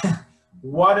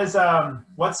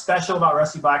 What's special about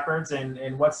rusty blackbirds,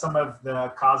 and what's some of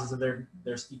the causes of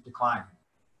their steep decline?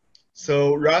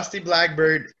 So rusty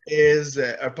blackbird is,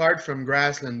 apart from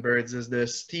grassland birds, is the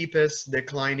steepest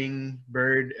declining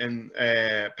bird and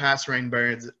passerine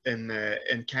birds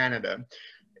in Canada.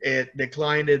 It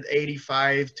declined at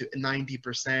 85 to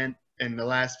 90% in the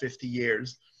last 50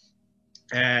 years.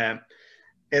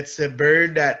 It's a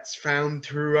bird that's found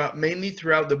mainly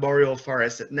throughout the boreal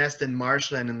forest. It nests in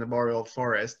marshland in the boreal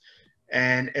forest,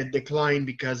 and it declined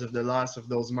because of the loss of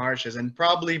those marshes, and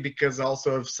probably because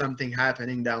also of something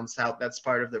happening down south. That's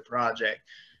part of the project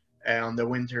on the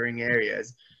wintering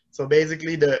areas. So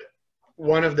basically,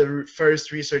 one of the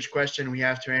first research questions we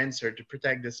have to answer to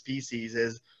protect the species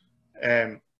is,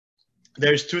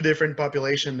 there's two different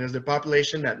populations. There's the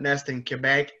population that nests in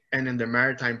Quebec and in the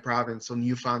Maritime Province, so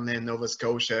Newfoundland, Nova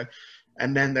Scotia.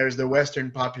 And then there's the Western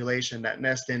population that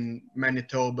nests in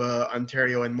Manitoba,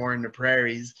 Ontario, and more in the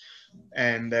prairies.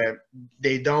 And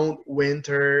they don't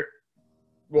winter.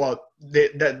 Well,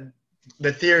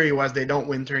 the theory was they don't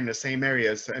winter in the same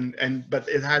areas, but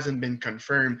it hasn't been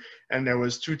confirmed. And there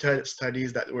was two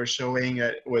studies that were showing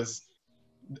that it was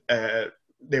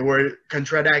they were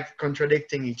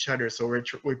contradicting each other. So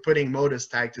we're putting MODIS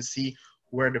tag to see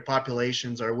where the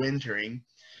populations are wintering,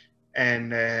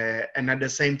 and at the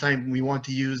same time we want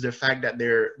to use the fact that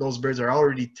those birds are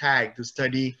already tagged to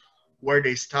study where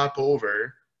they stop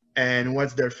over and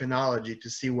what's their phenology, to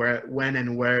see when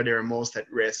and where they're most at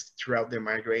risk throughout their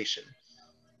migration.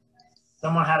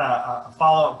 Someone had a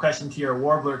follow-up question to your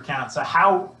warbler count. So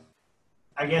how,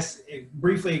 I guess,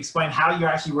 briefly explain how you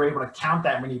actually were able to count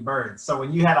that many birds. So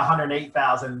when you had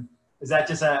 108,000, is that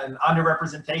just an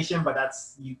underrepresentation, but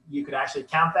you could actually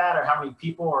count that, or how many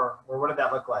people, or what did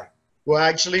that look like? Well,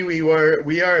 actually, we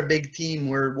are a big team.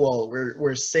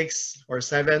 We're 6 or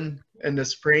 7 in the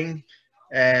spring.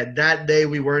 That day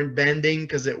we weren't bending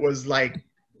because it was like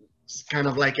kind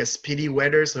of like a speedy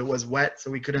weather, so it was wet,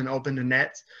 so we couldn't open the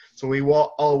nets. So we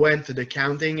all went to the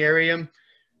counting area,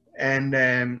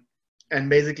 and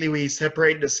basically we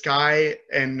separate the sky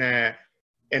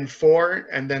in 4,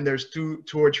 and then there's two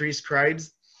or three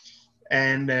scribes,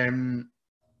 and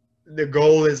the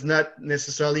goal is not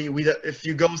necessarily if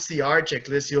you go see our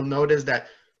checklist, you'll notice that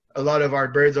a lot of our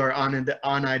birds are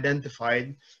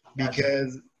unidentified,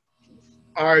 because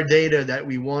our data that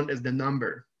we want is the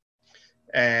number.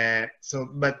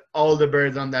 But all the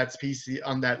birds on that species,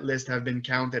 on that list, have been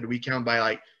counted. We count by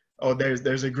like, oh,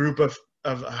 there's a group of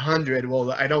 100.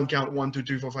 Well, I don't count 1, 2,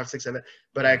 3, 4, 5, 6, 7,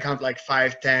 but I count like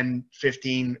 5, 10,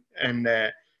 15,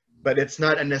 and but it's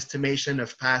not an estimation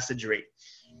of passage rate.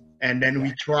 And then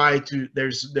we try to,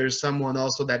 there's someone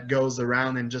also that goes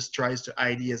around and just tries to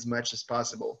ID as much as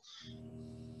possible.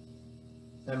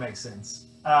 That makes sense.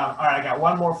 All right, I got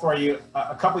one more for you.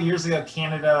 A couple years ago,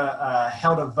 Canada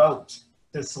held a vote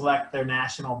to select their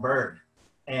national bird,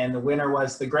 and the winner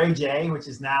was the gray jay, which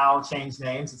is now changed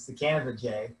names. It's the Canada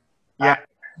jay. Yeah.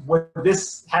 Would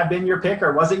this have been your pick,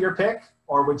 or was it your pick,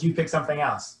 or would you pick something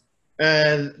else?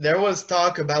 There was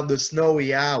talk about the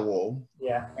snowy owl.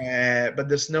 Yeah. But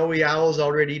the snowy owl is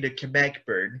already the Quebec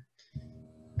bird.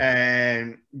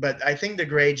 But I think the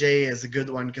gray jay is a good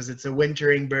one because it's a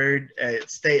wintering bird.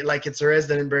 It's a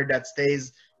resident bird that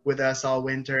stays with us all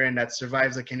winter and that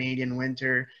survives a Canadian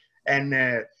winter. And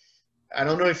I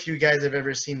don't know if you guys have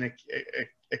ever seen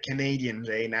a Canadian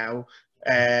jay now,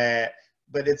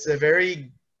 but it's a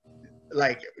very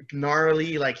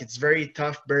gnarly, it's very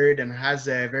tough bird and has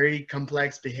a very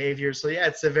complex behavior. So yeah,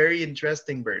 it's a very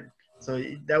interesting bird. So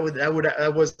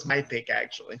that was my pick,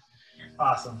 actually.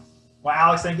 Awesome. Well,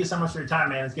 Alex, thank you so much for your time,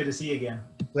 man. It's good to see you again.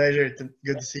 Pleasure.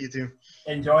 Good to see you too.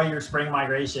 Enjoy your spring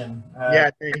migration.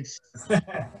 Yeah, thanks.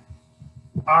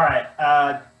 All right.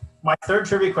 My third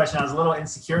trivia question, I was a little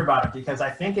insecure about it because I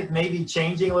think it may be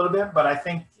changing a little bit, but I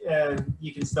think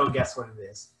you can still guess what it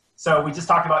is. So we just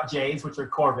talked about jays, which are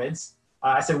corvids.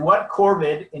 I said, what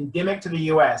corvid endemic to the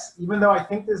U.S., even though I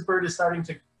think this bird is starting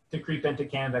to creep into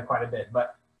Canada quite a bit,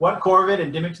 but what corvid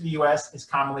endemic to the U.S. is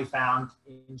commonly found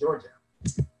in Georgia?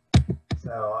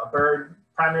 So a bird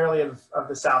primarily of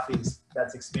the southeast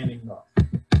that's expanding north.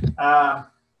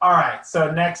 All right,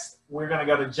 so next we're going to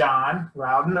go to John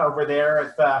Rowden over there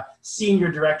at the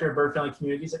Senior Director of Bird Friendly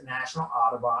Communities at National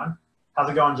Audubon. How's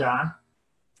it going, John?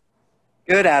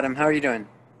 Good, Adam. How are you doing?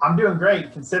 I'm doing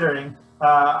great, considering.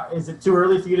 Is it too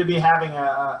early for you to be having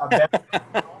a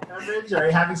beverage? Or are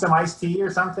you having some iced tea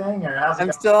or something? Or how's it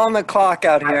going? Still on the clock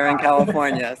out here in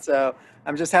California, so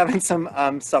I'm just having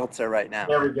some seltzer right now.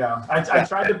 There we go. I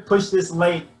tried to push this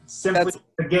late simply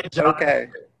to get John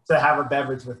to have a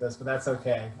beverage with us, but that's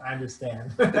okay. I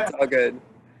understand. It's all good.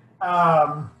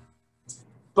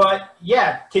 But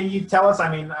yeah, can you tell us,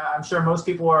 I mean, I'm sure most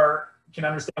people can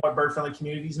understand what bird-friendly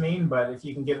communities mean, but if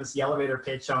you can give us the elevator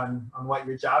pitch on what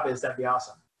your job is, that'd be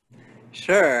awesome.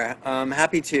 Sure,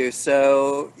 happy to.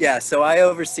 So yeah, so I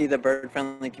oversee the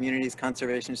bird-friendly communities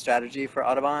conservation strategy for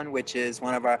Audubon, which is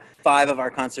one of our 5 of our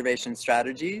conservation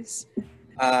strategies,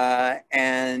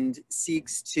 and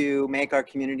seeks to make our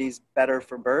communities better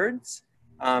for birds,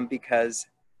 because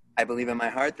I believe in my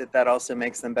heart that also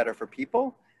makes them better for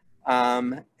people.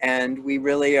 And we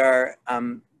really are,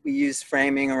 we use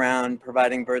framing around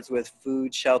providing birds with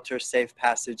food, shelter, safe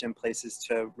passage, and places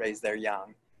to raise their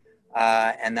young.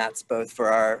 And that's both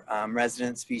for our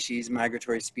resident species,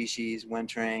 migratory species,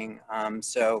 wintering.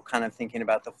 So kind of thinking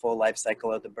about the full life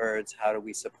cycle of the birds, how do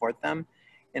we support them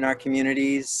in our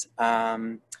communities?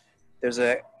 There's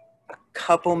a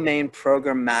couple main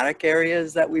programmatic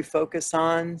areas that we focus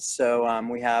on. So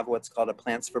we have what's called a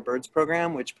Plants for Birds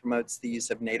program, which promotes the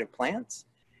use of native plants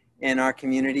in our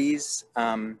communities.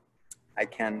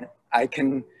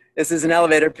 this is an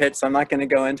elevator pitch, so I'm not going to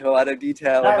go into a lot of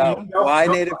detail about why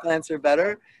native plants are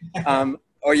better.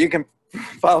 Or you can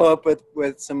follow up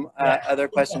with some other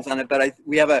questions on it. But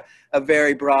we have a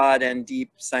very broad and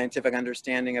deep scientific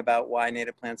understanding about why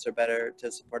native plants are better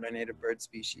to support our native bird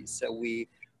species. So we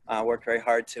work very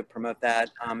hard to promote that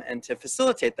and to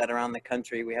facilitate that around the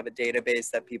country. We have a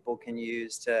database that people can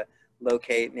use to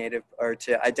locate native or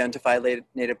to identify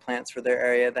native plants for their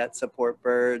area that support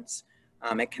birds.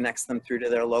 It connects them through to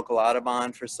their local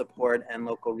Audubon for support and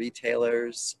local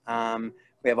retailers.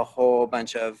 We have a whole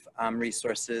bunch of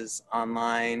resources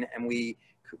online, and the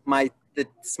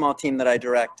small team that I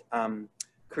direct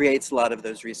creates a lot of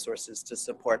those resources to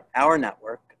support our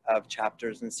network of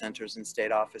chapters and centers and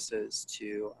state offices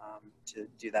to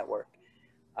do that work.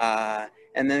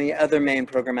 And then the other main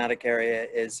programmatic area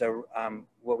is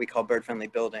what we call bird-friendly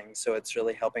building. So it's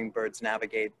really helping birds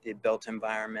navigate the built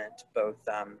environment, both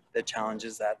the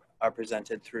challenges that are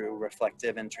presented through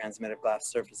reflective and transmitted glass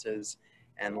surfaces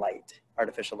and light,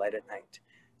 artificial light at night.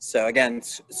 So again,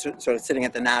 sort of sitting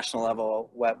at the national level,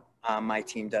 what my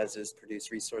team does is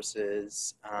produce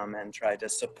resources and try to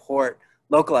support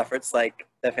local efforts like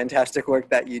the fantastic work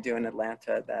that you do in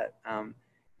Atlanta that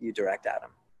you direct,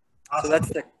 Adam. Awesome.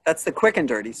 So that's the quick and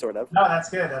dirty, sort of. No, that's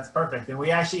good. That's perfect. And we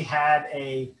actually had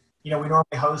we normally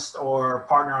host or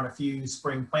partner on a few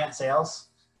spring plant sales.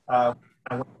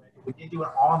 We did do an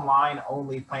online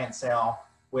only plant sale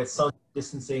with social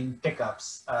distancing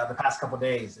pickups the past couple of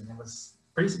days, and it was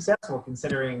pretty successful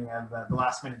considering the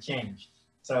last minute change.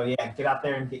 So yeah, get out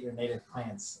there and get your native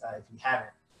plants if you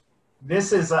haven't.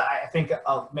 This is, I think,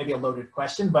 maybe a loaded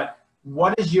question, but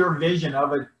what is your vision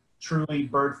of a truly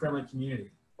bird-friendly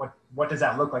community? What does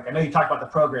that look like? I know you talked about the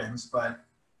programs, but.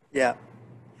 Yeah.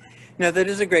 No, that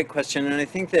is a great question. And I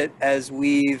think that as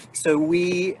we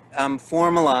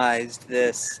formalized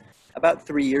this about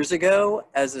 3 years ago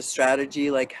as a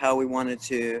strategy, like how we wanted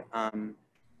to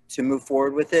move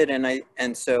forward with it.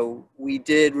 And so we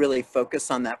did really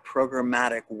focus on that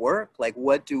programmatic work. Like,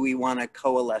 what do we want to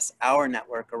coalesce our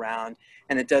network around?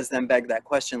 And it does then beg that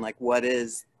question, like, what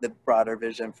is the broader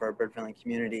vision for a bird-friendly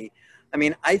community? I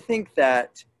mean, I think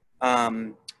that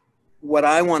what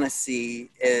I want to see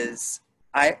is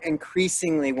I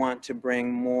increasingly want to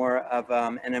bring more of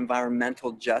an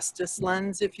environmental justice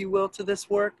lens, if you will, to this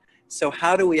work. So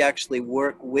how do we actually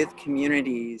work with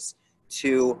communities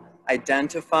to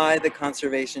identify the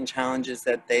conservation challenges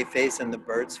that they face and the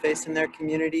birds face in their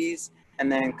communities,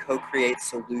 and then co-create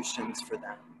solutions for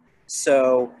them?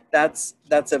 So that's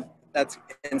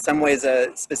in some ways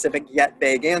a specific yet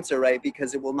vague answer, right?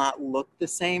 Because it will not look the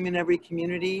same in every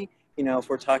community. You know, if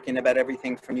we're talking about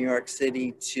everything from New York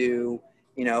City to,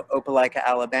 Opelika,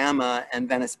 Alabama, and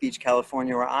Venice Beach,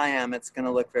 California, where I am, it's going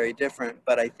to look very different.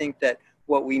 But I think that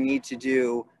what we need to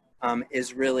do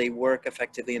is really work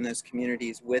effectively in those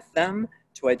communities with them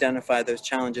to identify those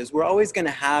challenges. We're always going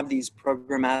to have these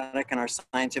programmatic and our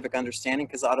scientific understanding,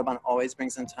 because Audubon always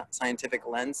brings a scientific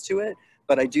lens to it.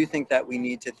 But I do think that we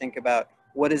need to think about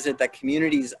what is it that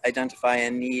communities identify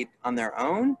and need on their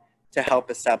own to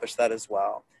help establish that as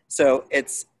well. So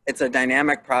it's a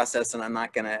dynamic process, and I'm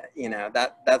not going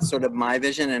to, that's sort of my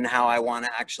vision and how I want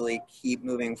to actually keep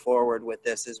moving forward with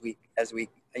this as we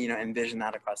envision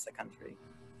that across the country.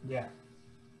 Yeah.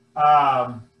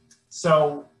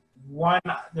 So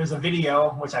there's a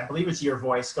video, which I believe it's your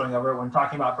voice going over it when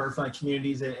talking about bird-friendly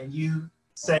communities, and you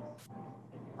say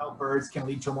how birds can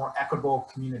lead to more equitable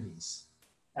communities.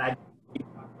 And I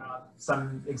talk about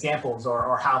some examples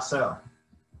or how so.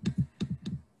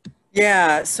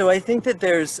 Yeah, so I think that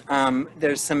there's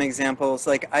some examples.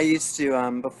 Like I used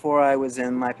to, before I was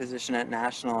in my position at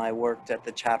National, I worked at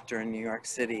the chapter in New York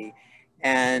City.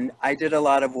 And I did a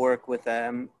lot of work with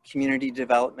community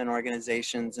development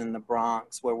organizations in the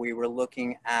Bronx, where we were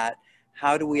looking at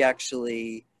how do we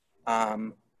actually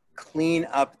clean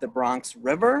up the Bronx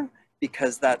River,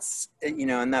 because that's,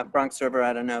 and that Bronx River,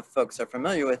 I don't know if folks are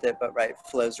familiar with it, but right,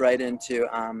 flows right into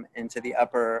the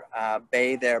upper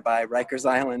bay there by Rikers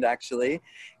Island, actually.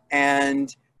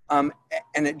 And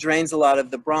it drains a lot of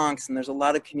the Bronx, and there's a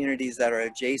lot of communities that are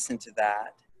adjacent to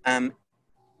that.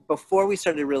 Before we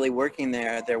started really working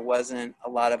there, there wasn't a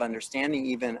lot of understanding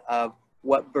even of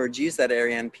what birds use that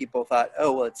area, and people thought,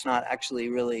 oh, well, it's not actually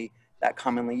really that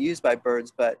commonly used by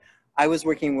birds. But I was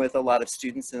working with a lot of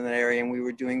students in that area, and we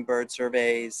were doing bird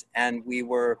surveys, and we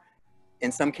were,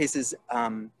 in some cases,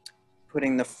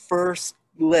 putting the first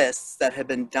lists that had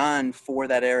been done for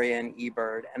that area in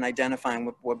eBird and identifying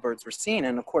what birds were seen.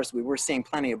 And of course, we were seeing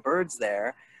plenty of birds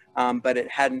there. But it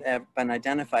hadn't been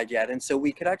identified yet. And so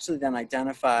we could actually then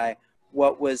identify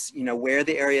what was, you know, where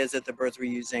the areas that the birds were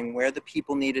using, where the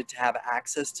people needed to have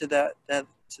access to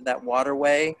that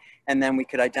waterway, and then we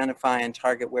could identify and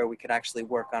target where we could actually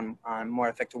work on more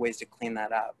effective ways to clean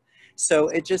that up. So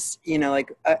it just, you know,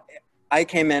 like I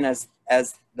came in as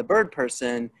the bird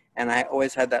person, and I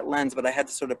always had that lens, but I had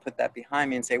to sort of put that behind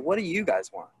me and say, what do you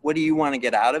guys want? What do you want to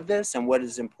get out of this? And what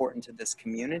is important to this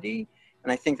community?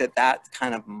 And I think that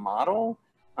kind of model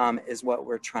is what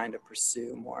we're trying to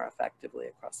pursue more effectively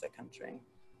across the country.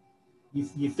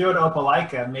 You threw it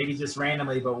Opelika, maybe just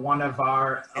randomly, but one of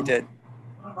our... I did.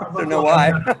 I don't know why.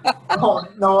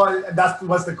 no, that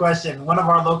was the question. One of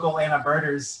our local Anna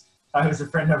birders, who's a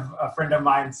friend of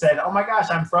mine, said, "Oh my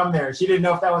gosh, I'm from there." She didn't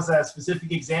know if that was a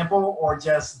specific example or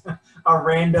just a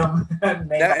random name.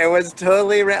 No, it was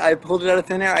totally. I pulled it out of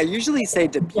thin air. I usually say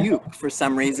Dubuque for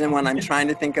some reason when I'm trying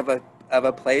to think of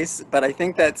a place, but I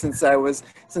think that since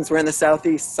we're in the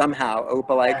Southeast, somehow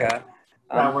Opelika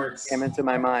that works. Came into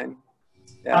my mind.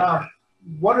 Yeah.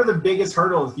 What are the biggest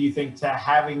hurdles, do you think, to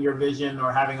having your vision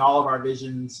or having all of our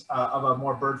visions of a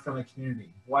more bird-friendly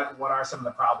community? What are some of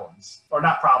the problems, or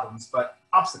not problems, but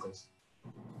obstacles?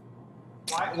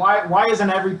 Why isn't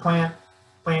every plant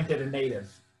planted a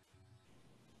native?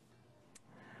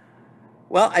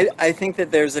 Well, I think that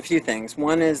there's a few things.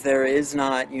 One is there is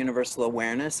not universal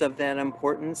awareness of that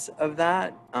importance of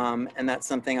that, and that's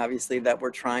something obviously that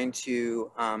we're trying to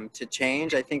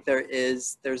change. I think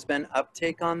there's been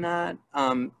uptake on that,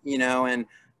 you know, and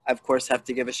I, of course, have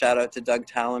to give a shout out to Doug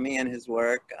Tallamy and his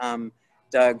work.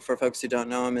 Doug, for folks who don't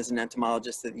know him, is an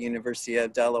entomologist at the University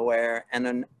of Delaware and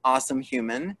an awesome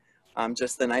human,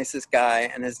 just the nicest guy,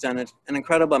 and has done an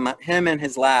incredible amount. Him and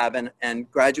his lab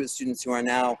and graduate students who are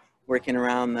now working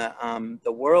around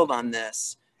the world on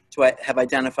this to have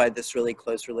identified this really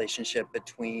close relationship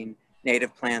between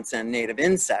native plants and native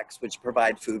insects, which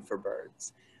provide food for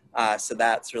birds. So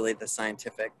that's really the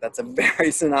scientific, that's a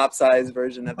very synopsized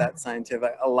version of that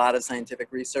scientific, a lot of scientific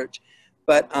research.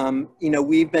 But, you know,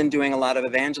 we've been doing a lot of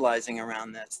evangelizing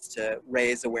around this to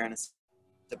raise awareness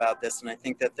about this. And I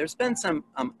think that there's been some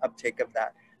uptake of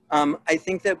that. I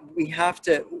think that we have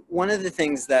to, one of the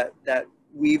things that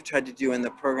we've tried to do in the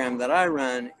program that I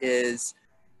run is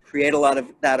create a lot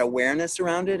of that awareness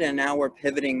around it. And now we're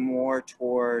pivoting more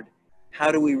toward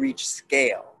how do we reach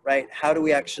scale, right? How do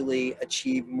we actually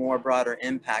achieve more broader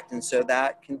impact? And so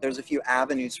there's a few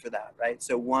avenues for that, right?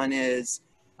 So one is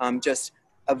just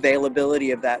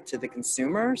availability of that to the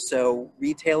consumer. So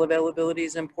retail availability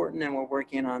is important, and we're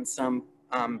working on some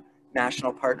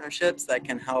national partnerships that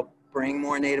can help bring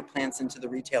more native plants into the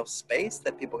retail space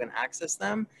that people can access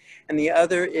them. And the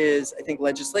other is, I think,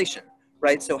 legislation,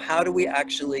 right? So how do we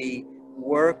actually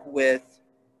work with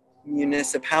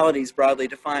municipalities broadly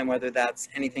defined, whether that's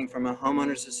anything from a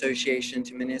homeowners association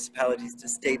to municipalities to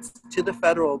states to the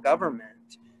federal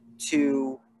government,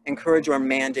 to encourage or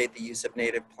mandate the use of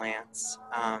native plants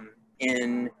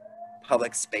in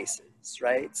public spaces,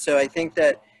 right? So I think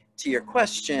that to your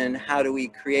question, how do we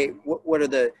create, what are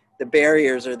the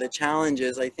barriers or the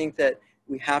challenges? I think that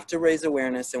we have to raise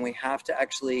awareness, and we have to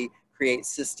actually create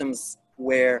systems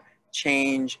where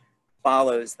change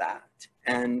follows that.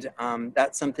 And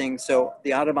that's something, so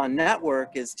the Audubon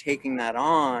Network is taking that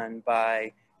on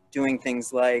by doing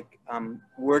things like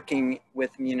working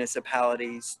with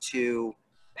municipalities to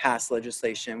pass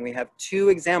legislation. We have 2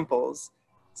 examples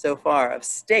so far of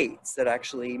states that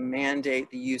actually mandate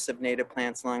the use of native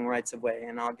plants along rights of way.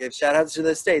 And I'll give shout outs to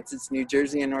the states. It's New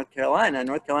Jersey and North Carolina.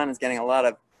 North Carolina is getting a lot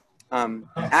of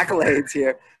accolades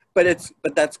here,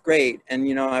 but that's great. And,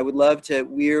 you know, I would love to,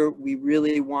 we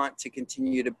really want to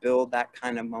continue to build that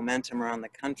kind of momentum around the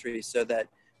country so that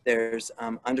there's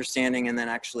understanding, and then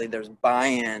actually there's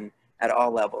buy-in at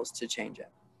all levels to change it.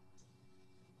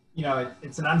 You know,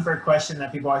 it's an unfair question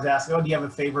that people always ask, oh, do you have a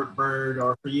favorite bird?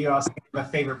 Or for you, also, do you have a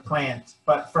favorite plant?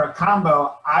 But for a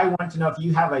combo, I want to know if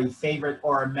you have a favorite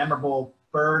or a memorable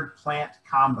bird-plant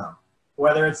combo.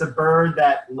 Whether it's a bird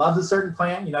that loves a certain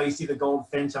plant, you know, you see the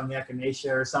goldfinch on the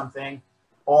echinacea or something.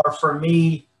 Or for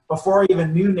me, before I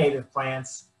even knew native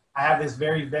plants, I have this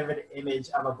very vivid image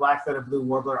of a black-throated blue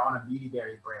warbler on a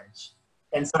beautyberry branch.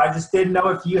 And so I just didn't know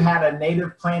if you had a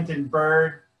native plant and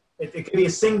bird. It could be a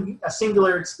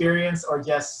singular experience, or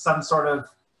just some sort of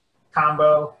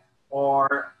combo,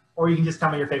 or you can just tell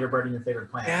me your favorite bird and your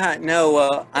favorite plant. Yeah,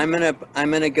 no, I'm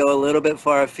gonna go a little bit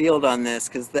far afield on this,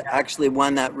 because actually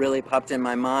one that really popped in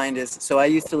my mind is, so I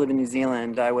used to live in New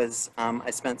Zealand. I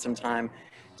spent some time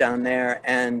down there,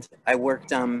 and I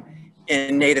worked in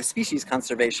native species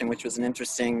conservation, which was an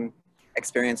interesting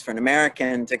experience for an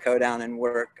American to go down and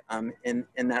work in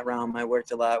that realm. I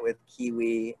worked a lot with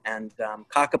kiwi and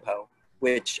kakapo,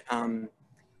 which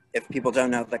if people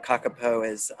don't know, the kakapo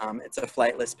is, it's a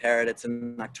flightless parrot. It's a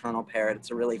nocturnal parrot.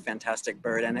 It's a really fantastic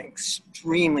bird and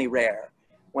extremely rare.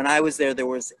 When I was there, there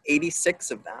was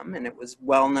 86 of them, and it was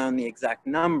well known the exact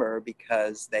number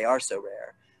because they are so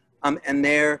rare. And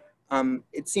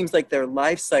it seems like their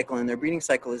life cycle and their breeding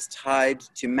cycle is tied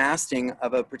to masting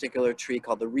of a particular tree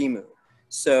called the rimu.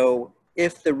 So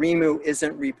if the rimu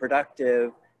isn't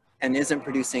reproductive and isn't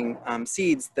producing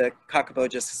seeds, the kakapo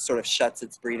just sort of shuts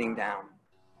its breeding down.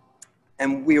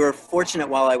 And we were fortunate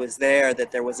while I was there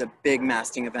that there was a big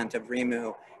masting event of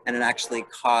rimu, and it actually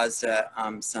caused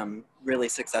some really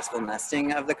successful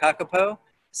nesting of the kakapo.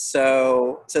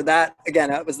 So that,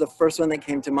 again, that was the first one that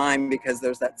came to mind because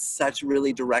there's that such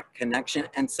really direct connection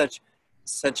and such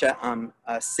a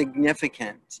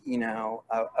significant, you know,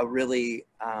 a really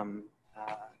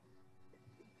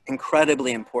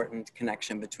incredibly important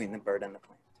connection between the bird and the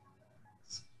plant.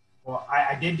 Well,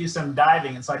 I did do some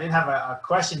diving, and so I did have a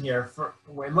question here.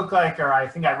 It looked like, or I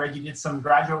think I read you did some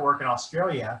graduate work in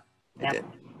Australia. I did.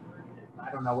 I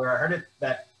don't know where I heard it,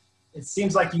 that it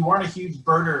seems like you weren't a huge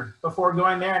birder before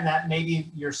going there, and that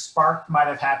maybe your spark might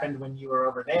have happened when you were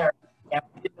over there. And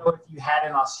I didn't know if you had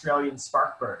an Australian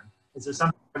spark bird. Is there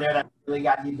something over there that really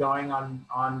got you going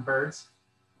on birds?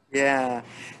 Yeah,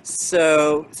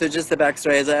 so just the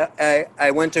backstory is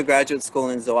I went to graduate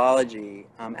school in zoology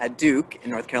at Duke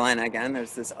in North Carolina. Again,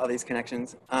 there's all these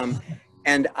connections,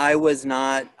 and I was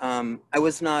not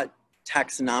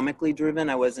taxonomically driven.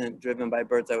 I wasn't driven by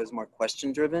birds. I was more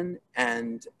question driven,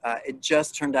 and it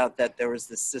just turned out that there was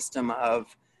this system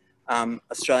of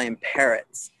Australian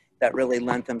parrots that really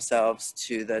lent themselves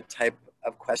to the type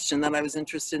of question that I was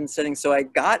interested in studying. So I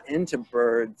got into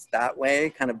birds that way,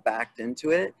 kind of backed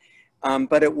into it.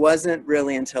 But it wasn't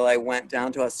really until I went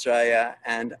down to Australia,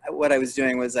 and what I was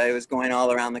doing was I was going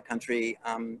all around the country,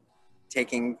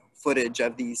 taking footage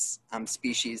of these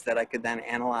species that I could then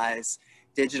analyze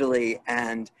digitally,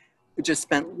 and just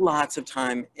spent lots of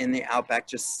time in the outback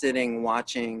just sitting,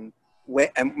 watching,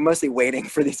 and mostly waiting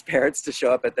for these parrots to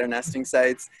show up at their nesting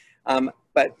sites.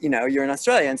 But you know, you're in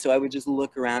Australia, and so I would just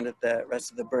look around at the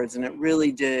rest of the birds, and it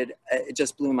really did, it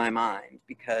just blew my mind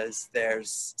because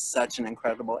there's such an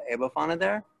incredible avifauna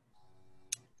there.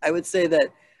 I would say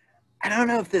that, I don't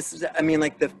know if this is, I mean,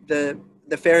 like the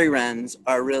fairy wrens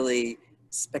are really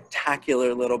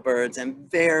spectacular little birds and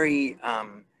very,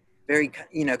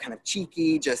 you know, kind of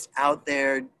cheeky, just out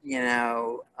there, you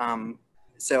know.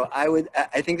 So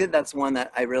I think that that's one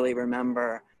that I really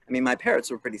remember. I mean, my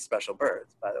parrots were pretty special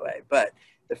birds, by the way, but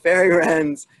the fairy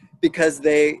wrens, because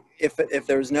if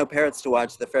there was no parrots to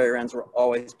watch, the fairy wrens were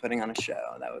always putting on a show.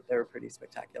 They were pretty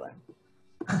spectacular.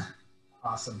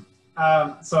 Awesome.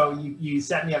 So you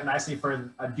set me up nicely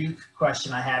for a Duke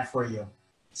question I had for you.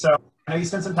 So I know you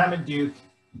spent some time at Duke.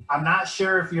 I'm not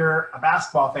sure if you're a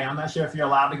basketball fan. I'm not sure if you're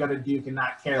allowed to go to Duke and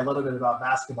not care a little bit about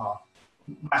basketball.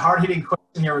 My hard-hitting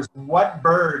question here was, what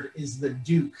bird is the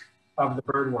Duke of the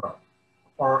bird world?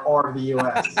 Or the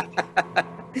U.S.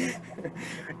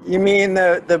 You mean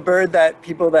the bird that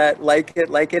people that like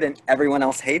it and everyone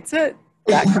else hates it?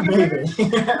 Maybe.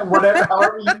 Whatever,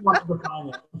 however you want to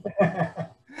define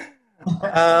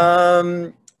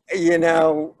it. You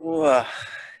know,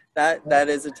 that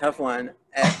is a tough one.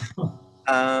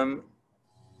 I'm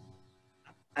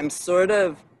sort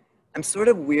of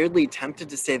weirdly tempted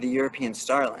to say the European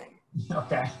starling.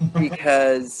 Okay.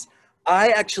 Because I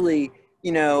actually,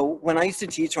 you know, when I used to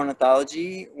teach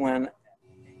ornithology,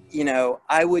 you know,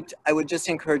 I would just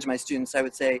encourage my students, I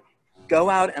would say,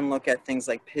 go out and look at things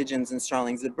like pigeons and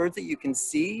starlings, the birds that you can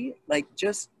see, like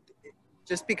just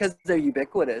because they're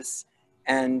ubiquitous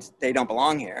and they don't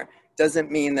belong here, doesn't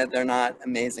mean that they're not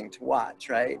amazing to watch,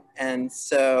 right? And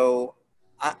so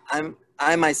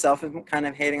I myself am kind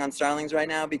of hating on starlings right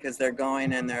now because they're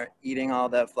going and they're eating all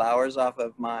the flowers off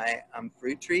of my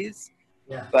fruit trees.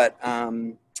 Yeah. But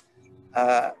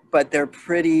they're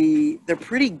pretty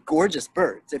gorgeous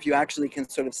birds if you actually can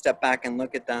sort of step back and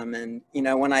look at them. And you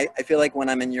know, when I feel like when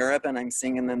I'm in Europe and I'm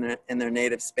seeing them in their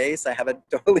native space, I have a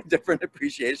totally different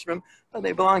appreciation for them. Oh,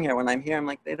 they belong here. When I'm here, I'm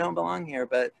like, they don't belong here,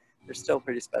 but they're still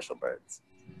pretty special birds.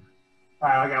 All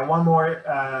right, I got one more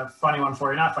funny one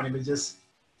for you. Not funny, but just,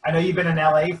 I know you've been in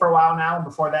LA for a while now, and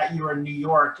before that you were in New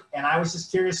York, and I was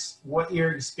just curious what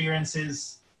your experience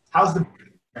is. How's the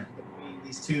difference between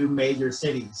these two major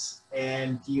cities?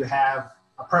 And do you have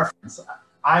a preference?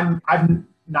 I've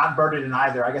not birded in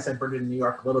either. I guess I birded in New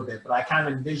York a little bit, but I kind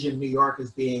of envision New York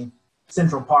as being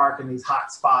Central Park and these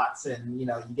hot spots, and you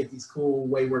know, you get these cool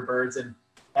wayward birds. And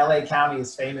LA County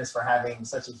is famous for having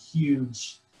such a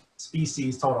huge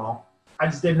species total. I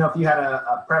just didn't know if you had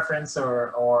a preference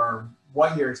or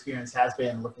what your experience has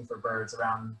been looking for birds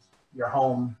around your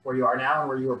home, where you are now and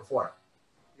where you were before.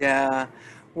 Yeah,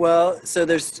 well, so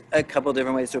there's a couple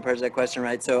different ways to approach that question,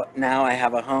 right? So now I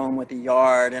have a home with a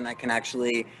yard, and I can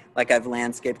actually, like, I've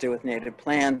landscaped it with native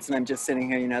plants, and I'm just sitting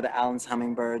here, you know, the Allen's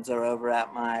hummingbirds are over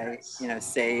at my, you know,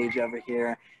 sage over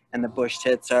here, and the bush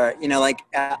tits are, you know, like,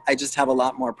 I just have a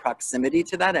lot more proximity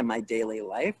to that in my daily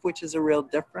life, which is a real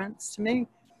difference to me.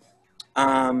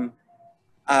 I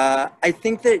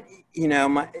think that, you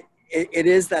know, it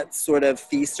is that sort of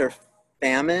feast or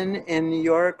famine in New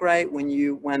York, right? When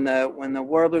the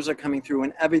warblers are coming through,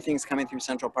 when everything's coming through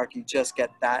Central Park, you just get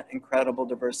that incredible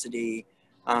diversity,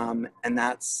 and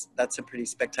that's a pretty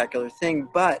spectacular thing.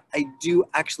 But I do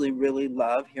actually really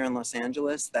love here in Los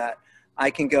Angeles that I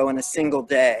can go in a single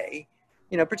day,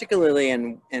 you know, particularly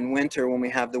in winter when we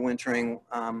have the wintering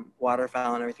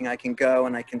waterfowl and everything. I can go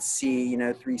and I can see, you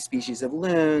know, 3 species of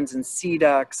loons and sea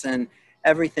ducks and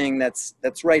everything that's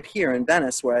right here in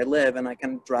Venice where I live, and I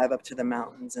can drive up to the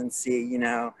mountains and see, you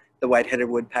know, the white-headed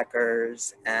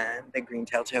woodpeckers and the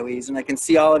green-tailed towhees, and I can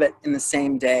see all of it in the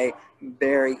same day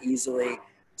very easily.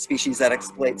 Species that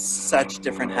exploit such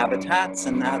different habitats,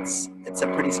 and it's a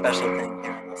pretty special thing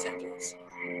here in Los Angeles.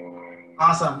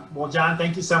 Awesome. Well, John,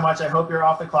 thank you so much. I hope you're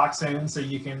off the clock soon so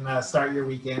you can start your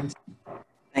weekend.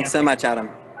 Thanks so much,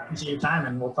 Adam. I appreciate your time,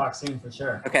 and we'll talk soon for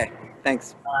sure. Okay,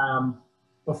 thanks.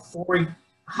 Before we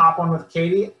hop on with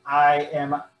Katie, I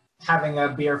am having a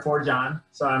beer for John.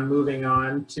 So I'm moving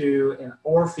on to an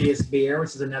Orpheus beer,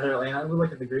 which is another Atlanta. We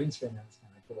look at the green screen. That's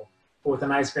kind of cool. But with a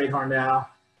nice Great Horn now.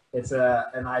 It's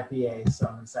an IPA, so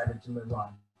I'm excited to move on.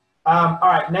 All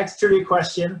right, next trivia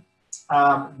question.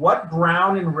 What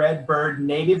brown and red bird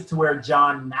native to where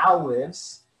John now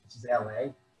lives, which is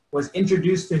LA, was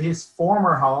introduced to his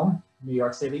former home, New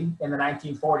York City, in the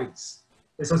 1940s?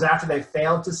 This was after they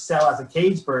failed to sell as a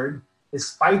cage bird,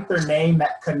 despite their name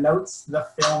that connotes the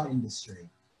film industry.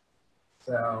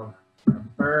 So, a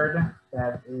bird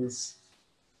that is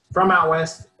from out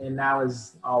west and now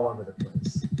is all over the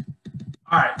place.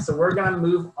 All right, so we're gonna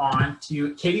move on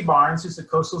to Katie Barnes, who's the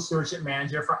Coastal Stewardship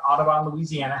Manager for Audubon,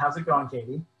 Louisiana. How's it going,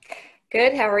 Katie?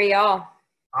 Good, how are y'all?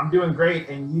 I'm doing great,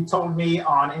 and you told me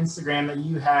on Instagram that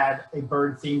you had a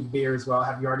bird-themed beer as well.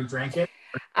 Have you already drank it?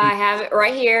 I have it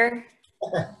right here.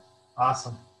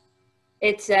 Awesome.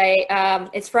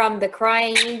 It's from the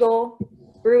Crying Eagle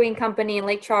Brewing Company in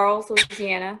Lake Charles,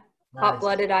 Louisiana. Nice.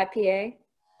 Hot-blooded IPA.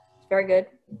 It's very good.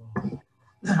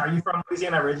 Are you from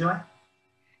Louisiana originally?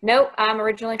 Nope, I'm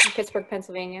originally from Pittsburgh,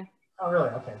 Pennsylvania. Oh, really?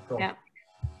 Okay, cool. Yeah.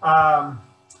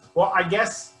 Well, I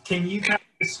guess, can you kind of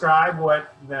describe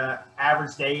what the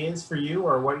average day is for you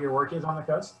or what your work is on the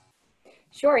coast?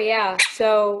 Sure, yeah.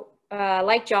 So,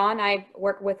 like John, I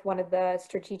work with one of the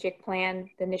strategic plan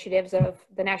initiatives of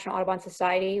the National Audubon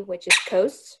Society, which is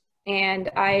Coasts.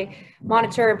 And I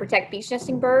monitor and protect beach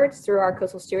nesting birds through our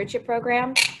Coastal Stewardship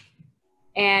program.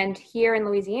 And here in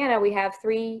Louisiana, we have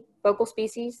 3 focal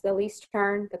species, the least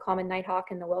tern, the common nighthawk,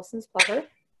 and the Wilson's plover.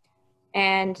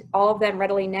 And all of them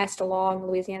readily nest along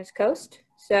Louisiana's coast.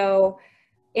 So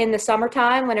in the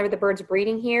summertime, whenever the birds are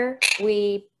breeding here,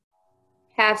 we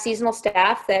have seasonal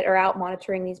staff that are out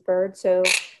monitoring these birds. So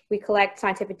we collect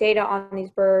scientific data on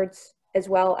these birds, as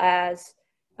well as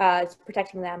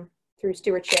protecting them through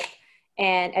stewardship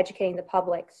and educating the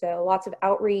public. So lots of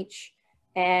outreach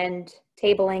and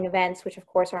tabling events, which of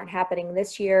course aren't happening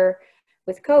this year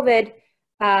with COVID,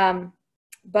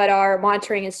 but our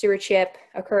monitoring and stewardship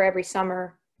occur every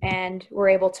summer, and we're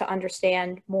able to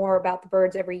understand more about the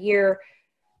birds every year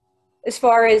as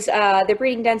far as their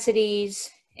breeding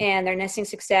densities and their nesting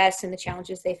success and the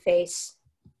challenges they face,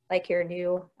 like your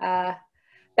new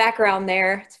background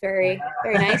there. It's very,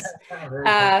 very nice,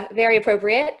 very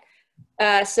appropriate.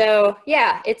 So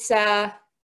yeah, it's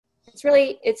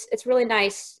really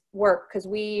nice work because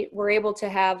we were able to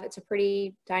have, it's a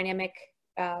pretty dynamic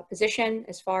position.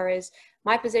 As far as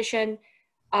my position,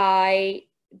 so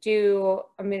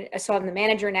I'm the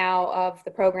manager now of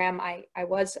the program. I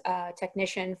was a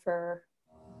technician for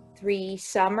 3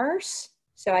 summers.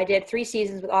 So I did 3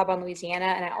 seasons with Audubon, Louisiana,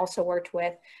 and I also worked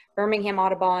with Birmingham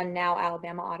Audubon, now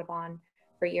Alabama Audubon,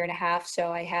 for 1.5 years.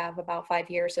 So I have about 5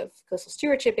 years of coastal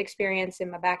stewardship experience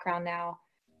in my background now.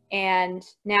 And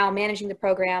now managing the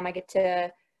program, I get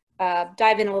to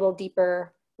dive in a little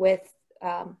deeper with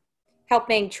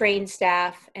helping train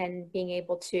staff and being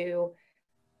able to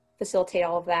facilitate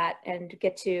all of that and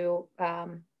get to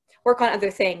work on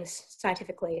other things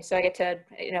scientifically. So I get to,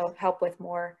 help with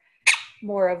more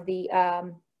of the,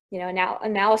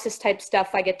 analysis type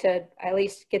stuff. I get to at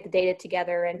least get the data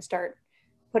together and start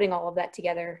putting all of that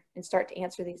together and start to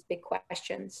answer these big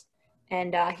questions.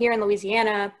 And here in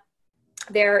Louisiana,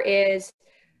 there is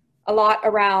a lot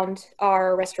around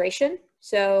our restoration.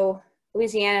 So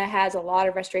Louisiana has a lot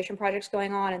of restoration projects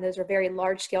going on, and those are very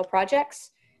large scale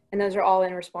projects. And those are all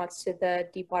in response to the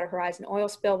Deepwater Horizon oil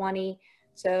spill money.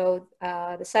 So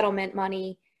the settlement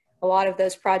money, a lot of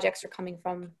those projects are coming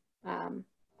from,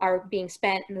 are being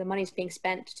spent, and the money's being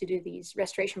spent to do these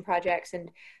restoration projects. And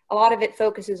a lot of it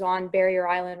focuses on barrier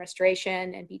island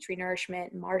restoration and beach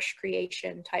renourishment and marsh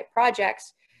creation type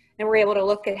projects. And we're able to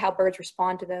look at how birds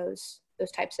respond to those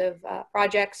types of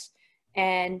projects,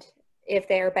 and if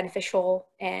they are beneficial,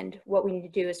 and what we need to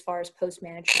do as far as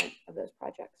post-management of those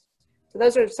projects. So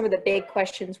those are some of the big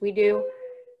questions we do.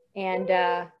 And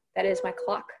that is my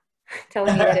clock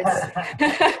telling me that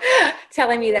it's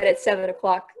telling me that it's 7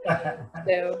 o'clock.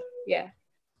 So yeah.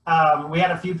 We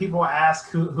had a few people ask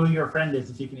who your friend is,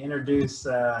 if you can introduce.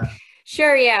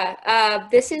 Sure, yeah.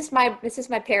 This is my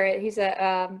parrot. He's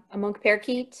a monk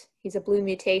parakeet. He's a blue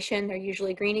mutation. They're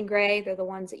usually green and gray. They're the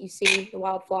ones that you see, the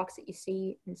wild flocks that you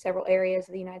see in several areas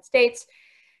of the United States.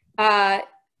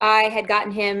 I had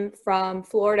gotten him from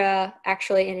Florida,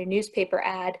 actually, in a newspaper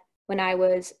ad when I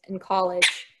was in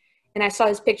college. And I saw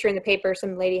his picture in the paper.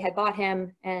 Some lady had bought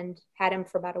him and had him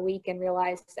for about a week, and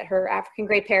realized that her African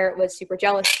gray parrot was super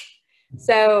jealous.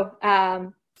 So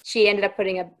she ended up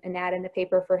putting an ad in the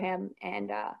paper for him.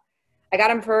 And I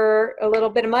got him for a little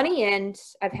bit of money, and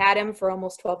I've had him for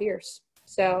almost 12 years.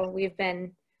 So we've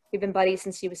been buddies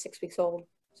since he was 6 weeks old.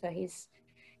 So he's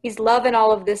loving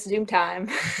all of this Zoom time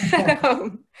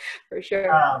for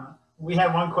sure. We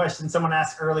had one question. Someone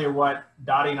asked earlier what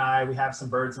Dottie and I, we have some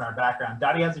birds in our background.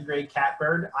 Dottie has a gray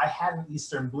catbird. I have an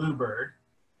eastern bluebird.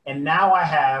 And now I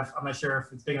have, I'm not sure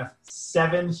if it's big enough,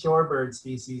 7 shorebird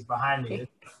species behind me.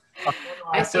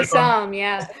 I see some,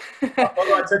 yeah. A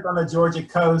photo I took on the Georgia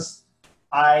coast.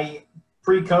 I,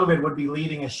 pre-COVID, would be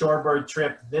leading a shorebird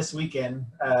trip this weekend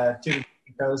to the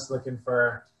coast, looking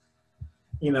for,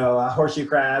 horseshoe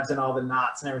crabs and all the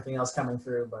knots and everything else coming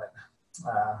through, but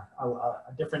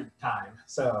a different time.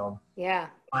 So yeah,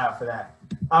 I'm out for that.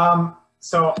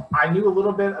 So I knew a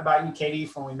little bit about you, Katie,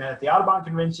 from when we met at the Audubon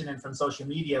convention and from social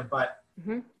media, but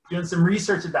doing some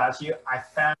research about you, I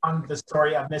found the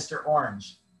story of Mr.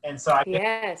 Orange. And so I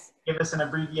guess give us an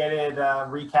abbreviated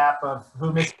recap of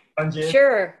who Mr. Orange is.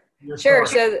 Sure. Sure.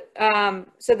 So,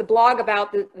 so the blog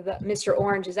about the Mr.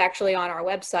 Orange is actually on our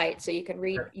website, so you can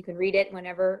read it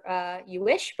whenever you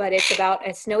wish. But it's about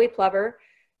a snowy plover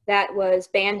that was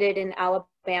banded in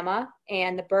Alabama,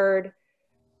 and the bird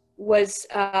was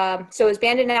so it was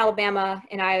banded in Alabama,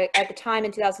 and I at the time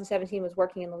in 2017 was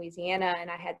working in Louisiana,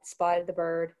 and I had spotted the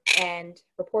bird and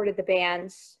reported the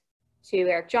bands to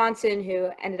Eric Johnson, who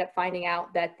ended up finding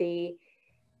out that the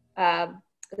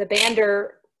bander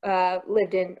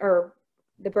lived in, or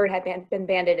the bird had been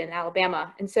banded in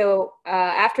Alabama. And so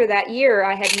after that year,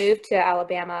 I had moved to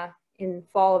Alabama in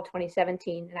fall of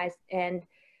 2017, and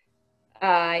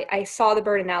I saw the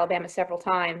bird in Alabama several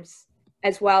times,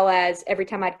 as well as every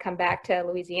time I'd come back to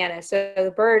Louisiana. So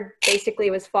the bird basically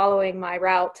was following my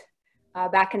route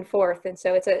back and forth. And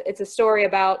so it's a story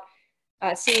about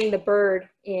seeing the bird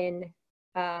in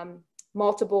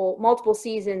multiple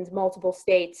seasons, multiple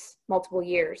states, multiple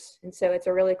years. And so it's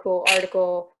a really cool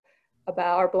article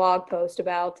about our blog post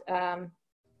about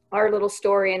our little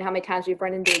story and how many times we've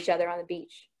run into each other on the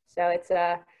beach. So it's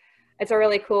a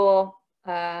really cool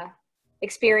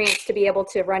experience to be able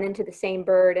to run into the same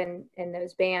bird and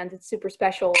those bands. It's super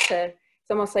special it's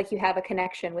almost like you have a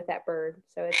connection with that bird.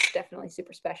 So it's definitely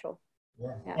super special.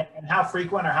 Yeah. And how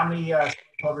frequent, or how many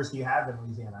plovers do you have in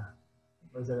Louisiana?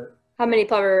 Was it? How many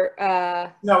plover?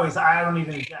 Snowies. I don't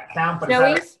even exact count, but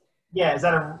snowies? Is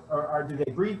that or do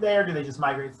they breed there? Do they just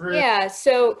migrate through? Yeah.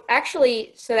 So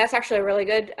that's actually a really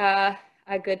good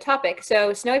a good topic.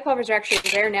 So snowy plovers are actually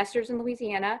rare nesters in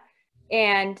Louisiana,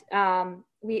 and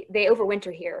they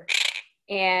overwinter here.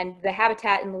 And the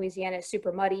habitat in Louisiana is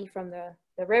super muddy from the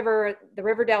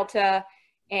river delta,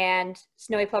 and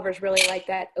snowy plovers really like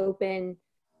that open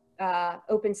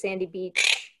sandy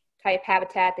beach type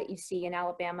habitat that you see in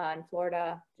Alabama and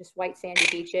Florida, just white sandy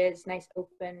beaches, nice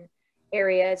open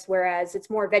areas, whereas it's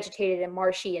more vegetated and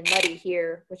marshy and muddy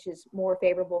here, which is more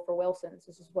favorable for Wilsons.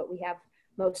 This is what we have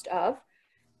most of.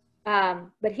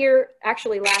 But here,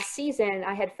 actually last season,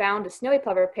 I had found a snowy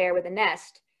plover pair with a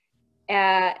nest,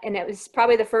 and it was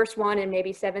probably the first one in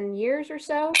maybe 7 years or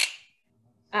so.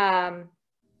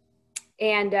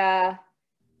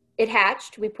 It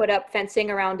hatched. We put up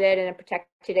fencing around it and it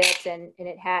protected it, and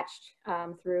it hatched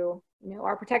through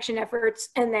our protection efforts.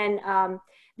 And then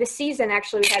this season,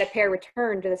 actually, we had a pair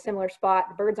return to the similar spot.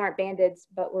 The birds aren't banded,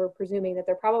 but we're presuming that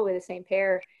they're probably the same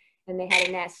pair, and they had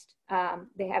a nest.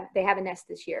 They have a nest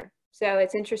this year. So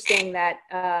it's interesting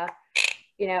that,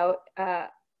 you know,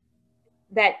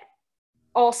 that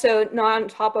also on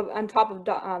top of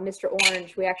Mr.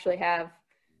 Orange, we actually have,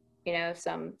 you know,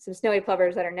 some snowy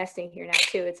plovers that are nesting here now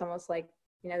too. It's almost like,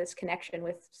 you know, this connection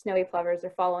with snowy plovers.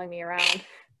 They're following me around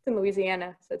in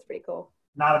Louisiana, so it's pretty cool.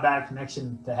 Not a bad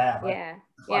connection to have. Yeah,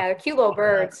 yeah, they're cute little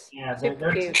birds. Yeah,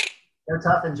 Super cute. They're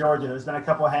tough in Georgia. There's been a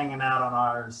couple hanging out on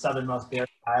our southernmost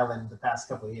island the past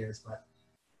couple of years, but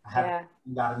I haven't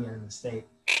got them yet in the state.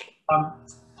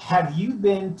 Have you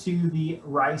been to the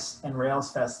Rice and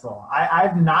Rails Festival?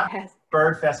 I've not been to the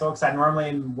Bird Festival because I normally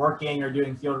am working or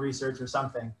doing field research or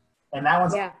something. And that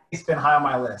one's been high on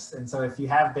my list. And so if you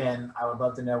have been, I would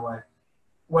love to know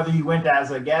whether you went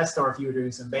as a guest or if you were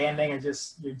doing some banding or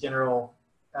just your general.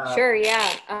 Sure,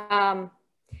 yeah.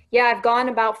 Yeah, I've gone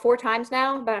about 4 times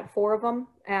now, about 4 of them,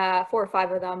 4 or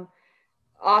 5 of them.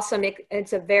 Awesome.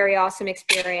 It's a very awesome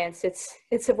experience.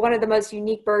 It's one of the most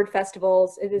unique bird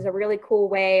festivals. It is a really cool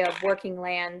way of working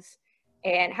lands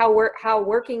and how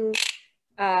working,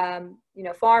 you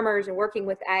know, farmers and working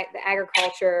with the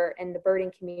agriculture and the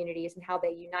birding communities and how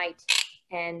they unite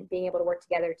and being able to work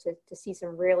together to see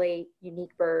some really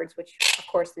unique birds, which of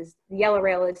course is the yellow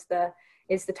rail is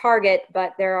the target,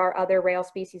 but there are other rail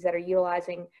species that are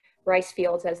utilizing rice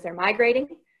fields as they're migrating.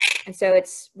 And so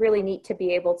it's really neat to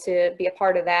be able to be a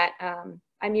part of that.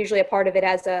 I'm usually a part of it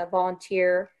as a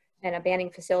volunteer and a banding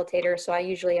facilitator. So I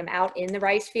usually am out in the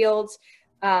rice fields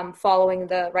following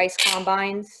the rice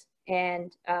combines.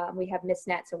 And we have mist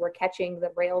nets, so we're catching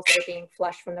the rails that are being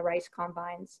flushed from the rice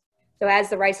combines. So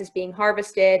as the rice is being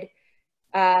harvested,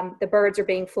 the birds are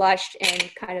being flushed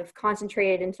and kind of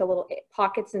concentrated into little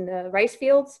pockets in the rice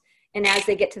fields. And as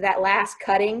they get to that last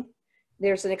cutting,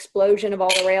 there's an explosion of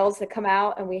all the rails that come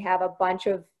out, and we have a bunch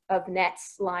of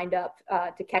nets lined up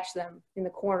to catch them in the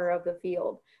corner of the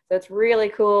field. So it's really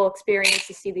cool experience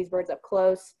to see these birds up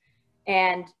close,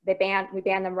 and we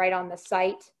band them right on the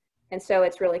site. And so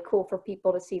it's really cool for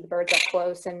people to see the birds up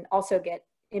close and also get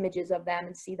images of them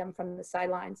and see them from the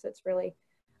sidelines. So it's really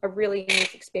a really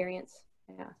unique experience.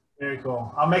 Yeah. Very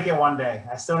cool. I'll make it one day.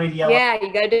 I still need yellow. Yeah,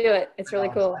 you got to do it. It's really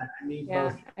cool. I need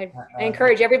both. I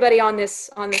encourage everybody on this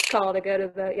call to go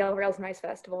to the Yellow Rails and Rice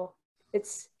Festival.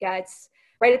 It's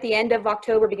right at the end of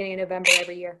October, beginning of November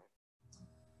every year.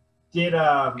 Did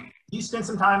you spend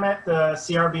some time at the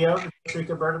CRBO, the Costa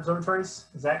Rica Bird Observatories?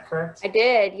 Is that correct? I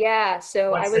did, yeah.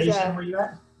 So what station were you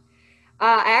at?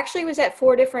 I actually was at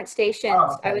 4 different stations.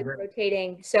 Oh, okay, I was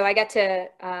rotating. So I got to,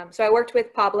 so I worked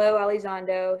with Pablo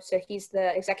Elizondo. So he's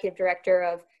the executive director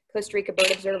of Costa Rica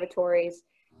Bird Observatories,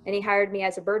 and he hired me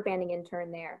as a bird banding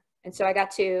intern there. And so I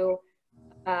got to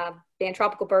band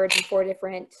tropical birds in 4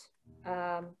 different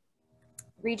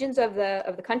regions of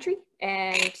the country.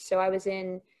 And so I was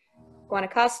in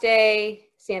Guanacaste,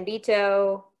 San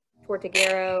Vito,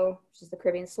 Tortuguero, which is the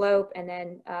Caribbean slope, and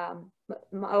then a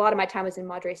lot of my time was in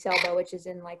Madre Selva, which is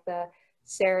in like the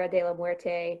Serra de la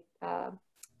Muerte,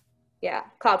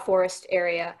 cloud forest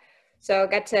area. So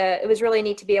it was really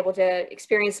neat to be able to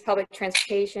experience public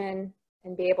transportation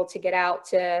and be able to get out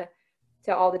to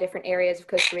all the different areas of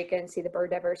Costa Rica and see the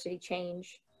bird diversity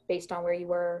change based on where you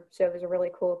were. So it was a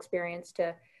really cool experience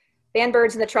to band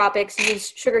birds in the tropics,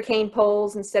 use sugarcane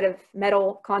poles instead of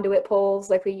metal conduit poles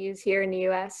like we use here in the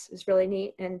US. It was really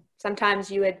neat. And sometimes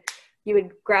you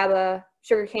would grab a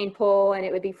sugarcane pole and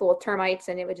it would be full of termites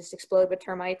and it would just explode with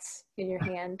termites in your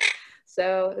hand.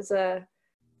 So it was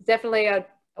definitely a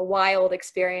wild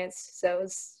experience. So it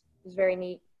was very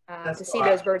neat to see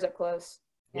those birds up close.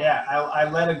 Yeah, I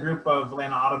led a group of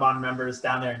Atlanta Audubon members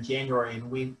down there in January, and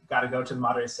we got to go to the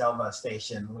Madre Selva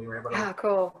station. We were able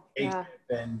to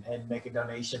and make a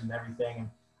donation and everything. And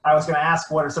I was going to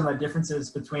ask, what are some of the differences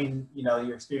between, you know,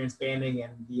 your experience banding in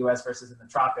the U.S. versus in the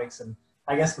tropics? And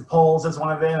I guess the poles is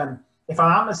one of them. And if I'm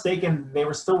not mistaken, they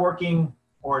were still working,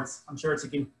 or I'm sure it's a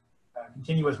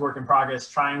continuous work in progress,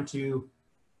 trying to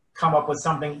come up with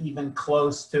something even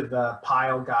close to the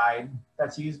pile guide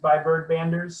that's used by bird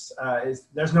banders.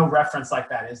 There's no reference like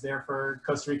that, is there, for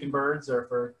Costa Rican birds or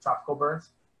for tropical birds?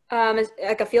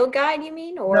 Like a field guide, you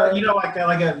mean? Or no, you know, like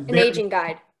an aging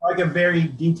guide. Like a very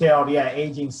detailed,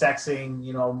 aging, sexing,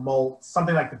 you know, molt,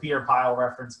 something like the Peter Pyle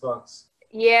reference books.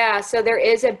 Yeah, so there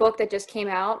is a book that just came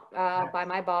out by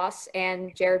my boss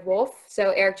and Jared Wolf.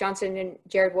 So Eric Johnson and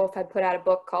Jared Wolf had put out a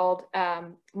book called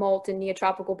Molt and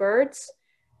Neotropical Birds.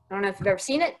 I don't know if you've ever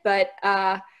seen it, but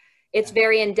it's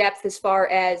very in depth as far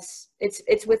as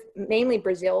it's with mainly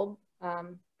Brazilian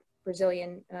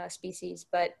species,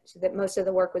 but so that most of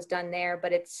the work was done there.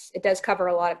 But it does cover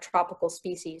a lot of tropical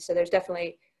species. So there's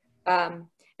definitely and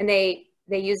they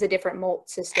use a different molt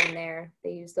system there.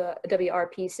 They use the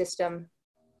WRP system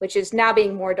which is now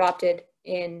being more adopted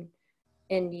in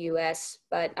the U.S.,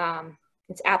 but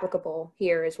it's applicable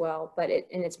here as well. But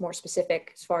it's more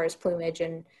specific as far as plumage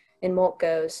and molt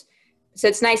goes. So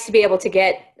it's nice to be able to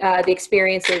get the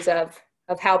experiences of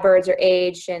how birds are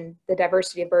aged and the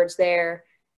diversity of birds there,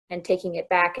 and taking it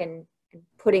back and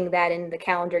putting that in the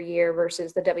calendar year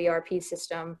versus the WRP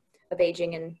system of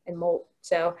aging and molt.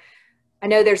 So I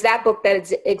know there's that book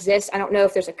that exists. I don't know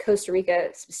if there's a Costa Rica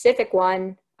specific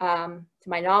one, to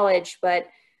my knowledge, but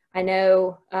I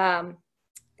know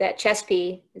that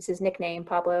Chespi is his nickname,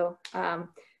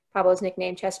 Pablo's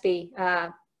nickname, Chespi.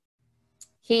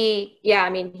 He's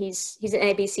an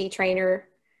ABC trainer,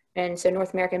 and so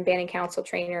North American Banding Council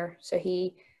trainer. So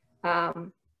he's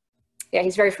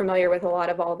very familiar with a lot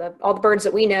of all the birds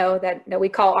that we know that we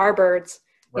call our birds.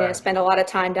 Right. You know, spend a lot of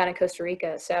time down in Costa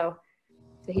Rica. So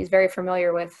he's very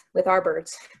familiar with our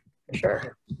birds, for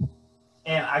sure.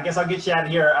 And I guess I'll get you out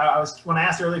of here. When I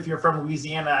asked earlier if you're from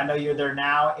Louisiana, I know you're there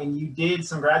now, and you did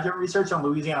some graduate research on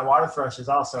Louisiana water thrushes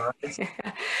also, right?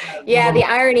 Yeah, the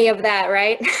irony of that,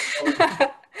 right?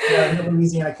 Yeah, the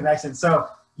Louisiana connection. So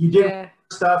you did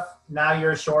stuff. Now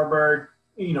you're a shorebird,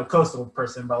 coastal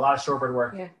person, but a lot of shorebird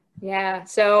work. Yeah.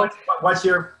 So what's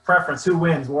your preference? Who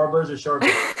wins, warblers or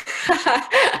shorebirds?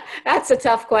 That's a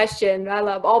tough question.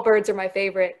 All birds are my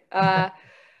favorite.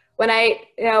 When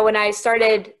I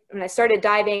started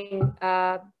diving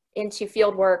into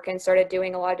field work and started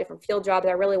doing a lot of different field jobs,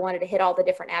 I really wanted to hit all the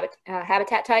different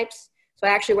habitat types. So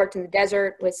I actually worked in the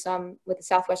desert with the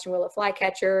southwestern willow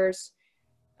flycatchers.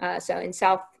 So in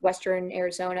southwestern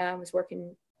Arizona, I was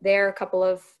working there a couple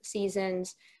of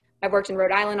seasons. I've worked in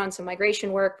Rhode Island on some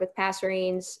migration work with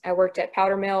passerines. I worked at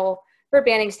Powder Mill Bird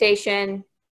Banding Station,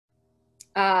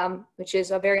 which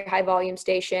is a very high volume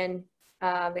station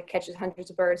that catches hundreds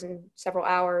of birds in several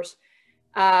hours.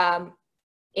 So I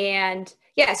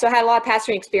had a lot of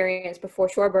passerine experience before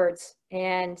shorebirds,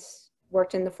 and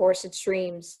worked in the forested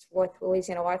streams with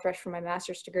Louisiana water thrush for my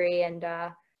master's degree. And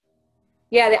the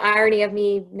irony of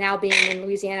me now being in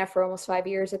Louisiana for almost 5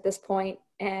 years at this point.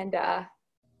 And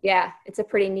it's a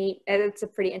pretty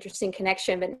interesting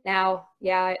connection. But now,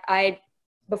 right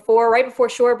before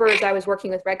shorebirds, I was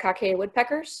working with red-cockaded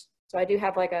woodpeckers. So I do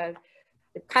have I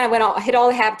hit all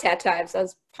the habitat types. I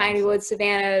was piney woods,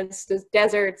 savannas, the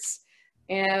deserts,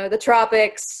 the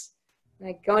tropics,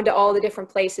 going to all the different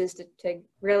places to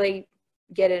really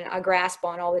get a grasp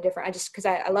on all the different, because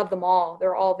I love them all.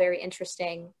 They're all very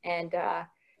interesting, and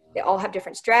they all have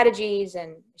different strategies,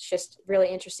 and it's just really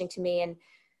interesting to me. And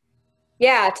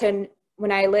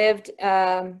when I lived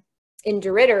in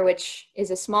DeRidder, which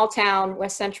is a small town,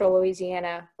 west central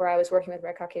Louisiana, where I was working with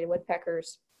red-cockaded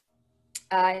woodpeckers,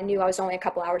 I knew I was only a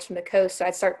couple hours from the coast, so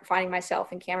I'd start finding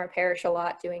myself in Cameron Parish a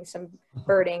lot doing some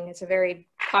birding. It's a very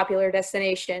popular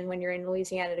destination when you're in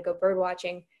Louisiana to go bird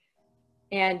watching.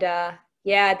 And then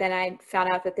I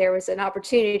found out that there was an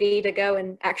opportunity to go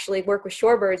and actually work with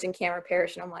shorebirds in Cameron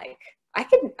Parish, and I'm like, I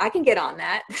can get on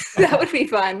that. That would be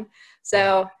fun.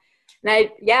 So, and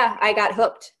I got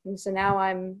hooked, and so now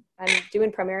I'm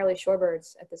doing primarily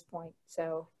shorebirds at this point.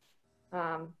 So.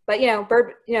 I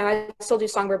still do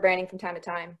songbird branding from time to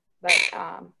time, but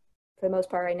for the most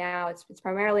part right now, it's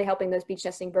primarily helping those beach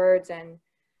nesting birds and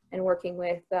working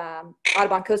with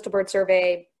Audubon Coastal Bird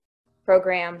Survey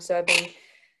program. So I've been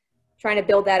trying to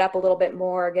build that up a little bit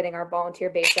more, getting our volunteer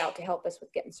base out to help us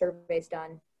with getting surveys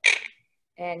done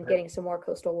and getting some more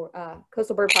coastal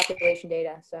bird population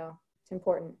data. So it's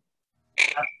important.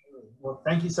 Absolutely. Well,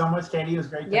 thank you so much, Katie. It was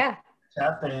great.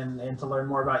 Up and to learn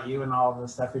more about you and all the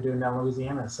stuff you're doing down in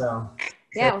Louisiana. So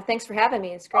well, thanks for having me.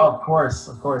 It's great. Oh, of course.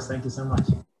 Thank you so much.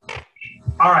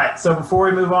 All right, so before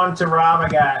we move on to Rob, I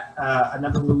got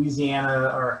another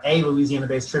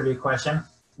Louisiana-based trivia question.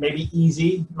 Might be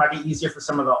easier for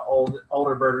some of the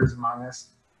older birders among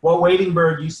us. What wading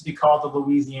bird used to be called the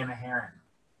Louisiana heron?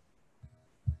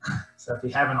 So if you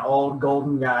have an old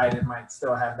golden guide, it might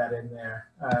still have that in there,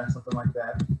 something like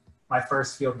that. My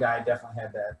first field guide definitely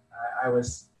had that. I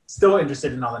was still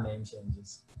interested in all the name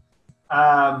changes.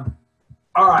 All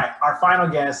right, our final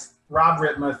guest, Rob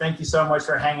Ripma. Thank you so much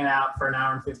for hanging out for an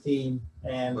hour and 15.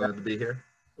 And glad to be here.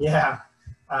 Yeah,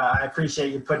 I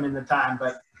appreciate you putting in the time,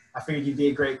 but I figured you'd be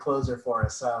a great closer for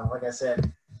us. So like I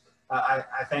said, I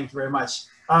thank you very much.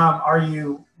 Are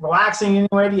you relaxing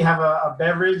anyway? Do you have a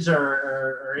beverage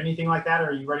or anything like that?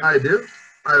 Or are you ready? I do.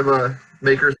 I have a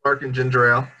Maker's Mark and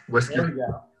ginger ale whiskey. There we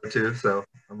go. Too, so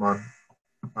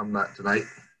I'm that tonight.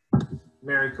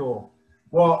 Very cool.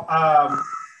 Well,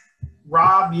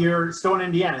 Rob, you're still in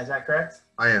Indiana, is that correct?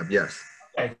 I am, yes.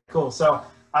 Okay, cool. So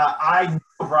I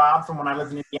Rob from when I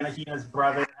lived in Indiana. He and his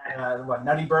brother had a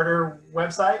Nutty Birder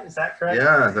website. Is that correct?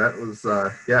 Yeah,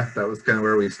 that was kind of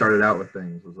where we started out with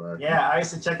things. Yeah, I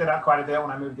used to check that out quite a bit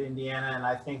when I moved to Indiana, and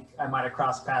I think I might have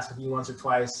crossed paths with you once or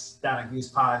twice down at Goose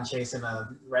Pond chasing a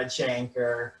red shank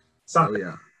or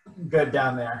something good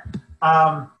down there.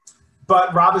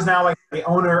 But Rob is now like the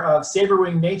owner of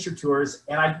Sabrewing Nature Tours,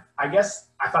 and I guess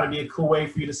I thought it'd be a cool way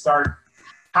for you to start.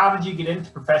 How did you get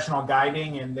into professional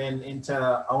guiding and then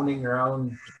into owning your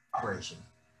own operation?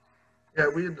 Yeah,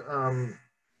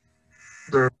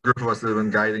 there are a group of us that have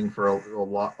been guiding for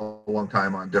a long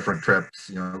time on different trips,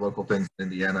 local things in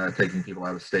Indiana, taking people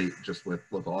out of state just with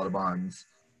local Audubons,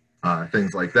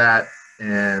 things like that.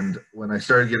 And when I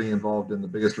started getting involved in the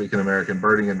biggest week in American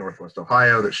birding in Northwest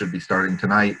Ohio that should be starting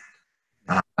tonight,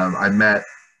 I met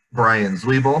Brian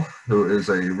Zwiebel, who is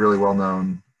a really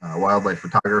well-known wildlife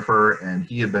photographer, and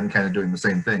he had been kind of doing the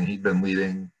same thing. He'd been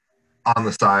leading on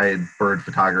the side bird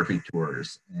photography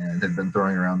tours and had been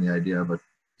throwing around the idea of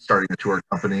starting a tour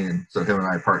company. And so him and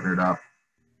I partnered up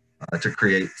to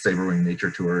create Sabrewing Nature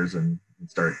Tours and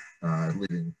start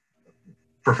leading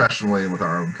professionally with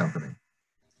our own company.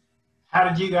 How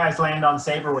did you guys land on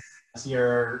Sabrewing as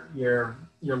your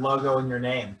logo and your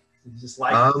name? Did you just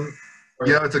like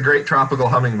it's a great tropical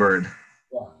hummingbird.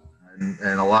 Yeah.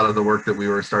 And a lot of the work that we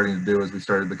were starting to do as we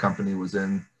started the company was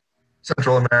in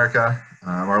Central America.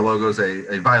 Our logo is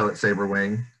a violet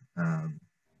sabrewing,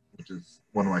 which is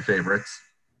one of my favorites.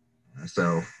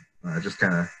 Just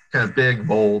kind of big,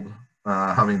 bold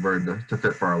hummingbird to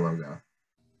fit for our logo.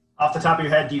 Off the top of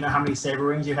your head, do you know how many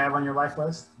sabrewings you have on your life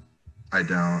list? I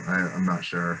don't. I'm not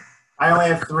sure. I only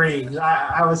have 3.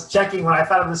 I was checking when I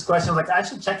thought of this question. I was like, I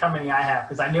should check how many I have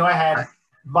because I knew I had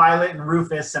Violet and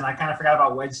Rufus, and I kind of forgot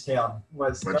about Wedge-tailed.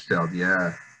 Wedge-tailed,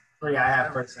 yeah. 3 I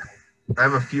have personally. I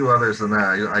have a few others than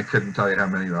that. I couldn't tell you how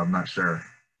many, though. I'm not sure.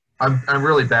 I'm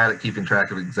really bad at keeping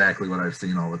track of exactly what I've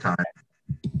seen all the time.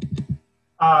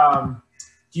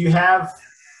 Do you have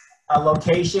a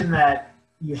location that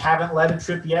you haven't led a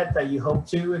trip yet that you hope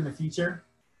to in the future?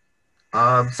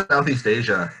 Southeast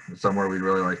Asia is somewhere we'd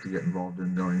really like to get involved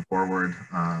in going forward.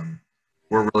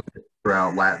 We're really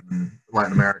throughout Latin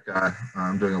America.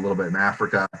 I'm doing a little bit in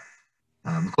Africa.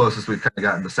 The closest we've kind of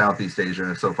gotten to Southeast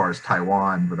Asia so far is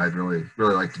Taiwan, but I'd really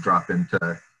like to drop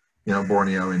into,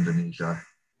 Borneo, Indonesia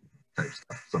type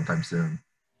stuff sometime soon.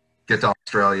 Get to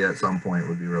Australia at some point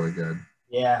would be really good.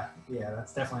 Yeah,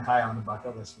 that's definitely high on the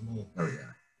bucket list for me. Oh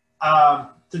yeah.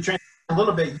 To transition a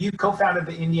little bit, you co-founded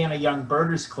the Indiana Young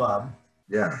Birders Club.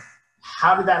 Yeah.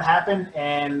 How did that happen,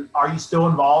 and are you still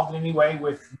involved in any way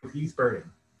with youth birding?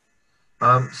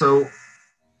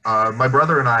 My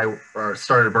brother and I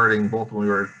started birding both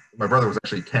when my brother was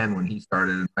actually 10 when he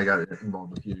started, and I got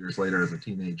involved a few years later as a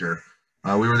teenager.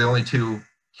 We were the only 2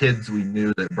 kids we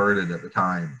knew that birded at the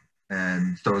time.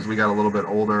 And so as we got a little bit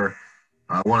older,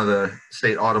 one of the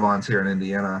state Audubons here in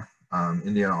Indiana,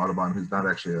 Indiana Audubon, who's not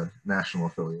actually a national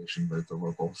affiliation, but it's a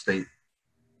local state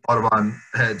Audubon,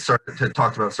 had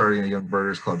talked about starting a Young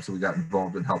Birders Club, so we got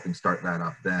involved in helping start that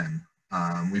up then.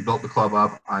 We built the club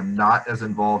up. I'm not as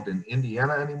involved in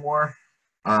Indiana anymore,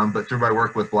 but through my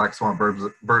work with Black Swamp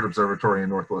Bird Observatory in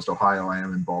Northwest Ohio, I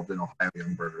am involved in Ohio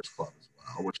Young Birders Club as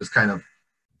well, which is kind of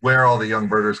where all the Young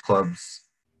Birders Clubs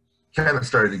kind of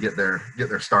started to get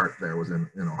their start. There was in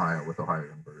Ohio with Ohio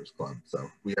Young Birders Club. So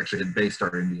we actually had based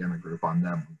our Indiana group on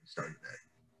them when we started it.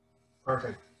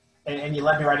 Perfect. And you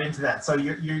led me right into that. So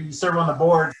you serve on the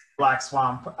board, Black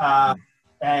Swamp,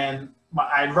 and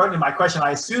I wrote in my question,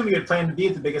 I assume you had planned to be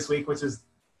at the biggest week, which is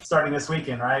starting this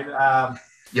weekend, right?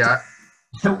 Yeah.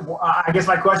 I guess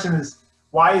my question is,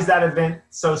 why is that event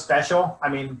so special? I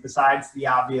mean, besides the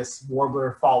obvious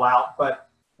warbler fallout, but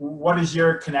what is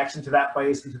your connection to that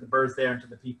place and to the birds there and to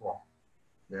the people?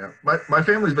 Yeah, my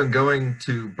family's been going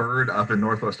to bird up in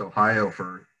Northwest Ohio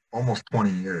for almost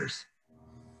 20 years.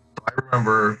 I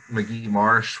remember McGee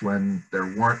Marsh when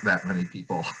there weren't that many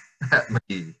people at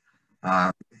McGee.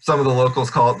 Some of the locals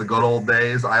call it the good old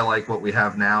days. I like what we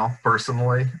have now,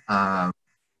 personally. I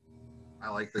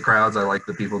like the crowds. I like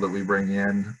the people that we bring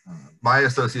in. My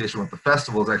association with the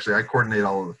festival is actually I coordinate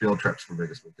all of the field trips for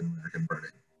Biggest Week in American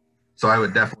Birding. So I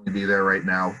would definitely be there right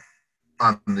now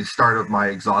on the start of my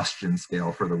exhaustion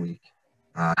scale for the week.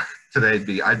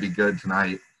 Today I'd be good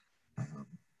tonight.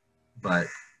 The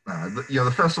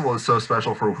festival is so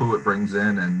special for who it brings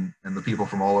in and the people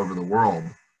from all over the world.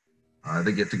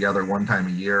 They get together one time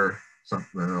a year. A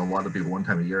lot of people one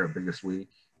time a year at Biggest Week,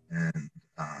 and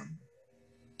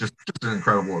just an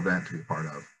incredible event to be a part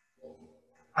of.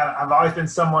 I've always been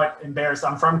somewhat embarrassed.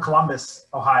 I'm from Columbus,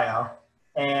 Ohio,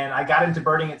 And I got into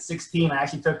birding at 16. I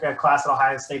actually took a class at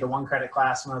Ohio State, a 1-credit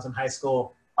class when I was in high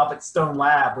school, up at Stone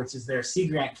Lab, which is their Sea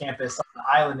Grant campus on the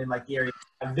island in Lake Erie.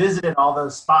 I visited all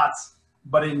those spots,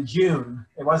 but in June,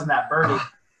 it wasn't that birding.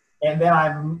 And then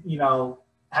I'm,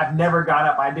 have never gone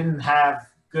up. I didn't have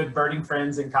good birding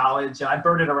friends in college. And I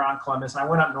birded around Columbus, and I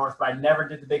went up north, but I never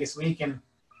did the biggest week. And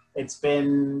it's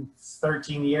been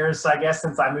 13 years, I guess,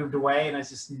 since I moved away, and it's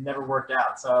just never worked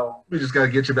out. So We just got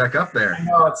to get you back up there. I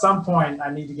know at some point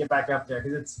I need to get back up there,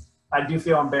 because I do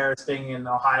feel embarrassed being an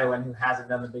Ohioan who hasn't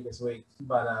done the biggest week,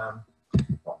 but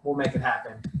we'll make it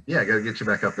happen. Yeah, got to get you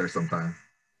back up there sometime.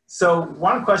 So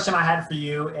one question I had for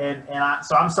you,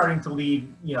 so I'm starting to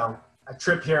lead, a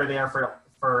trip here or there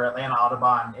for Atlanta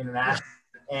Audubon International,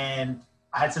 and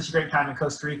I had such a great time in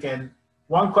Costa Rica. And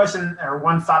one question or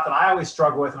one thought that I always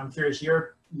struggle with, and I'm curious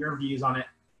your views on it.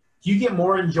 Do you get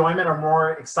more enjoyment or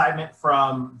more excitement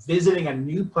from visiting a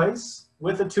new place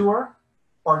with a tour,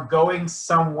 or going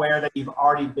somewhere that you've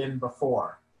already been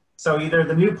before? So either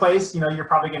the new place, you're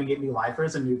probably going to get new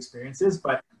lifers and new experiences,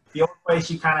 but the old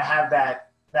place, you kind of have that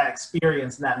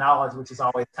experience and that knowledge, which is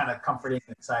always kind of comforting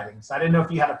and exciting. So I didn't know if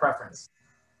you had a preference.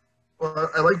 Well,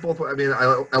 I like both. I mean,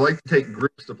 I like to take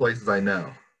groups to places I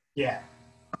know. Yeah.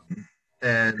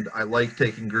 And I like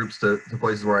taking groups to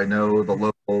places where I know the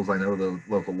locals, I know the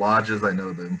local lodges, I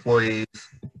know the employees.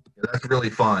 That's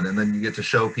really fun. And then you get to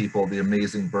show people the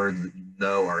amazing birds that you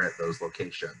know are at those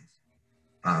locations.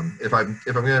 If I'm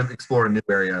going to explore a new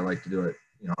area, I like to do it,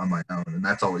 on my own, and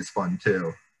that's always fun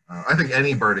too. I think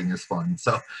any birding is fun.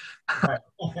 So,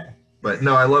 but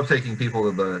no, I love taking people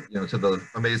to the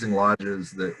amazing lodges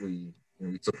that we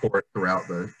support throughout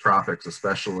the tropics,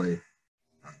 especially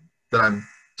that I'm,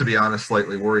 to be honest,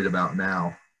 slightly worried about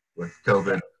now with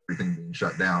COVID, everything being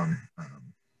shut down.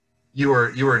 You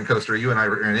were in Costa Rica. You and I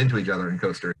ran into each other in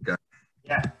Costa Rica.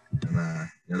 Yeah.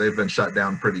 And they've been shut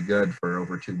down pretty good for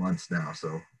over 2 months now.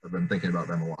 So I've been thinking about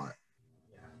them a lot.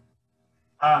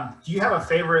 Do you have a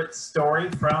favorite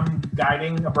story from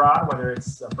guiding abroad, whether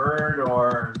it's a bird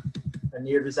or a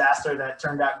near disaster that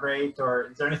turned out great,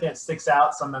 or is there anything that sticks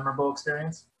out, some memorable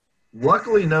experience?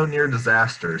 Luckily, no near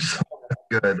disasters.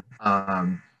 Good.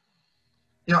 I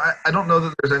don't know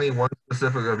that there's any one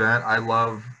specific event. I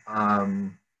love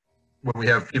when we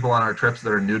have people on our trips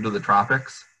that are new to the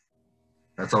tropics.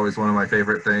 That's always one of my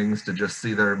favorite things, to just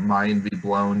see their mind be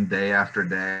blown day after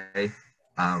day.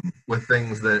 With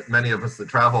things that many of us that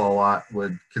travel a lot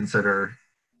would consider,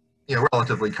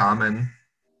 relatively common.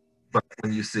 But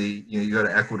when you see, you go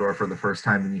to Ecuador for the first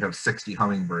time and you have 60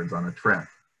 hummingbirds on a trip,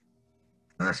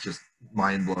 that's just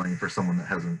mind-blowing for someone that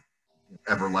hasn't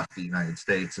ever left the United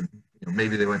States. And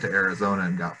maybe they went to Arizona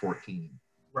and got 14.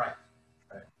 Right.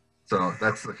 So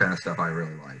that's the kind of stuff I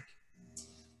really like.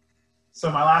 So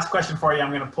my last question for you, I'm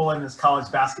going to pull in this college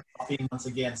basketball theme once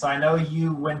again. So I know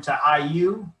you went to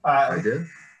IU. I did.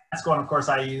 School, and of course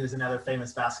IU is another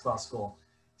famous basketball school.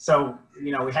 So,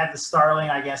 we had the Starling,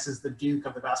 I guess, is the Duke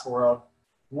of the basketball world.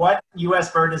 What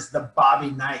U.S. bird is the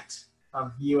Bobby Knight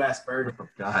of U.S. birding? Oh,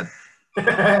 God.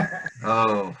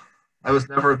 Oh, I was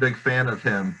never a big fan of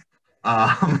him.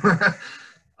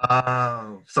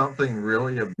 Something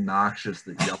really obnoxious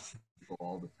that yells at people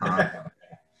all the time.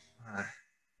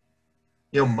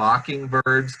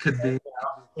 Mockingbirds could be.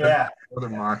 Yeah. Another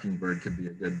mockingbird could be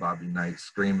a good Bobby Knight,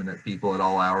 screaming at people at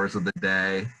all hours of the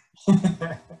day.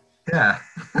 Yeah.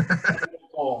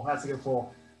 That's a good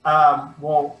poll.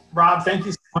 Well, Rob, thank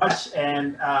you so much.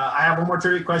 And I have one more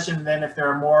trivia question. And then if there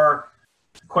are more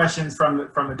questions from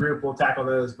the group, we'll tackle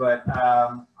those. But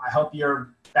I hope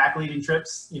you're back leading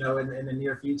trips, in the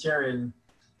near future and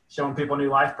showing people new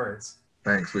life birds.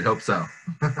 Thanks. We hope so.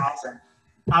 Awesome.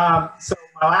 So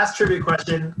my last trivia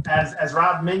question, as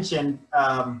Rob mentioned,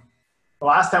 the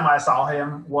last time I saw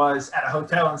him was at a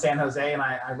hotel in San Jose, and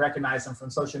I recognized him from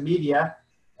social media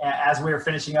as we were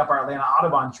finishing up our Atlanta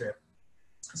Audubon trip.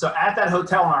 So at that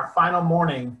hotel on our final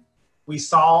morning, we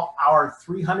saw our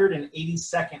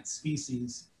 382nd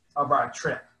species of our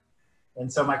trip.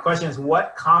 And so my question is,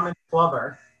 what common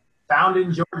plover found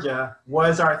in Georgia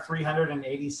was our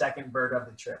 382nd bird of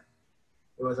the trip?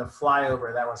 It was a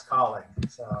flyover that was calling.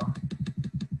 So I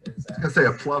was going to say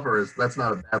a plover that's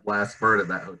not a bad last bird at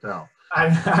that hotel.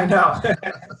 I know.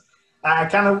 I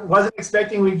kind of wasn't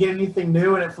expecting we'd get anything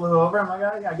new, and it flew over. I'm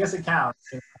like, I guess it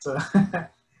counts. So,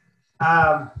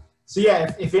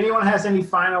 yeah, if anyone has any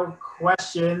final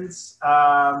questions,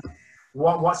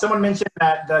 what someone mentioned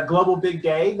that the Global Big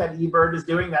Day that eBird is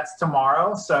doing, that's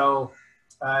tomorrow. So,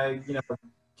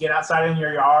 get outside in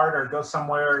your yard or go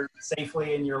somewhere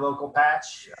safely in your local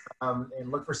patch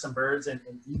and look for some birds and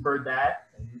eBird that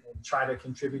and try to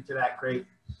contribute to that great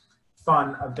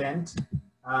fun event.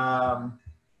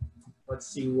 Let's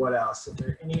see what else. If there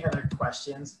are any other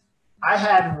questions. I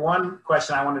had one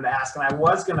question I wanted to ask, and I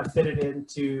was going to fit it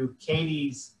into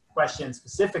Katie's question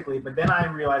specifically, but then I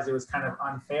realized it was kind of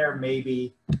unfair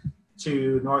maybe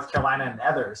to North Carolina and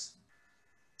others.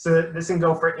 So this can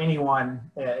go for anyone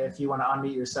if you want to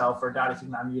unmute yourself, or Dot, if you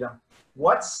can unmute them.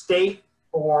 What state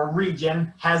or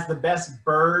region has the best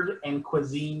bird and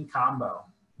cuisine combo?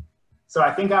 So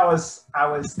I think I was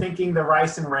thinking the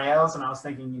rice and rails, and I was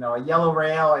thinking, you know, a yellow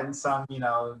rail and some, you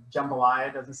know,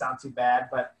 jambalaya doesn't sound too bad,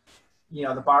 but you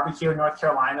know, the barbecue in North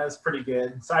Carolina is pretty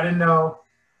good. So I didn't know,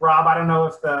 Rob, I don't know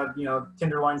if the, you know,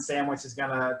 tenderloin sandwich is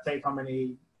gonna take home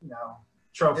any, you know,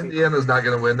 trophy. Indiana's not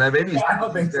going to win that. Maybe I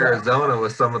don't think so. Arizona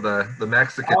with some of the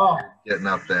Mexicans getting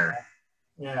up there.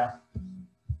 Yeah.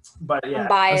 But yeah. I'm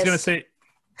biased. I was gonna say,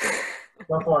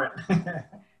 Go for it.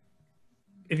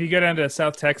 if you go down to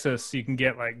South Texas, you can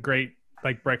get like great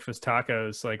like breakfast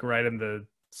tacos like right in the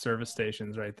service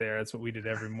stations right there. That's what we did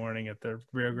every morning at the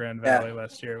Rio Grande Valley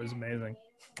last year. It was amazing.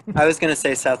 I was going to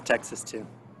say South Texas too.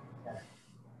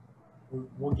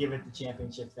 We'll give it the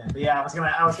championship then. But yeah, I was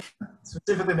gonna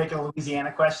specifically make a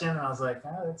Louisiana question, and I was like,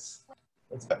 oh, it's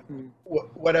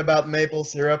What about maple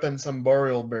syrup and some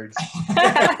boreal birds?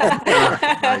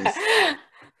 Nice.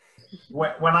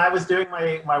 When I was doing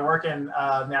my work in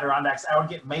the Adirondacks, I would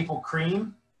get maple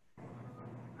cream.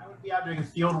 I would be out doing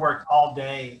field work all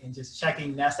day and just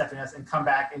checking nest after nest and come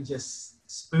back and just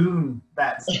spoon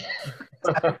that.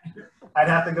 I'd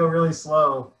have to go really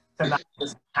slow to not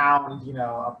just pound, you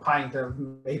know, a pint of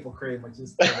maple cream, which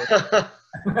is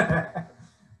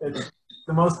it's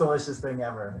the most delicious thing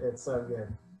ever. It's so good.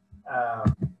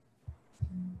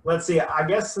 Let's see. I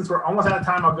guess since we're almost out of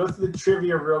time, I'll go through the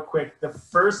trivia real quick. The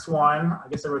first one, I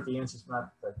guess I wrote the answers, but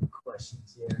not the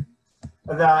questions here.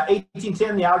 The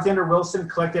 1810, the Alexander Wilson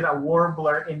collected a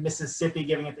warbler in Mississippi,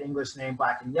 giving it the English name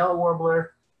black and yellow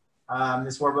warbler.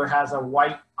 This warbler has a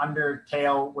white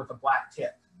undertail with a black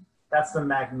tip. That's the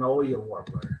magnolia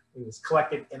warbler. It was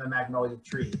collected in a magnolia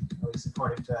tree, at least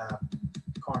according to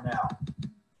Cornell.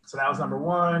 So that was number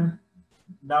one.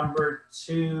 Number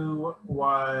two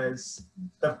was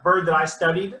the bird that I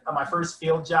studied on my first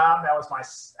field job. That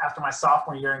was after my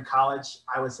sophomore year in college.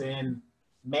 I was in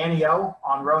Manio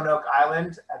on Roanoke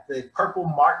Island at the purple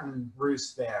martin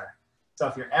roost there. So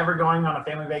if you're ever going on a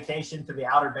family vacation to the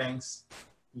Outer Banks,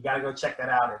 you got to go check that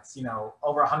out. It's, you know,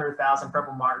 over 100,000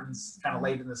 purple martins kind of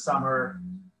late in the summer,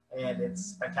 and it's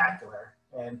spectacular.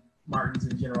 And martins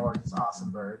in general are just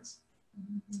awesome birds.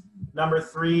 Number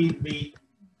three, the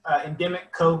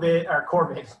endemic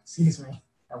corvid, excuse me,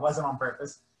 that wasn't on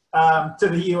purpose, to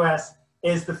the U.S.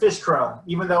 is the fish crow.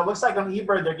 Even though it looks like on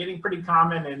eBird, they're getting pretty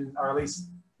common, or at least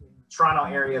in the Toronto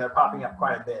area, they're popping up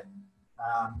quite a bit.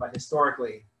 But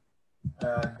historically,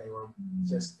 they were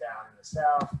just down in the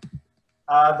south.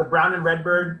 The brown and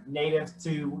redbird, native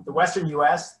to the western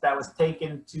U.S., that was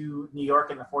taken to New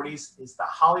York in the 40s, is the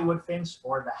Hollywood finch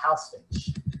or the house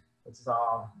finch, which is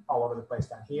all over the place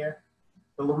down here.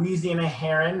 The Louisiana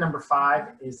heron, number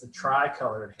 5, is the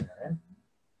tricolored heron.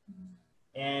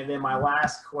 And then my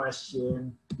last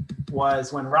question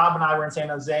was, when Rob and I were in San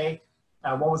Jose,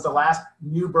 what was the last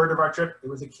new bird of our trip? It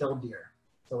was a killdeer.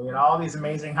 So we had all these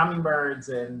amazing hummingbirds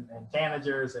and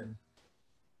tanagers and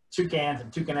toucans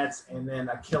and toucanettes, and then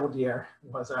a killdeer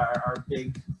was our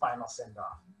big final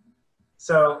send-off.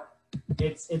 So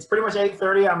it's pretty much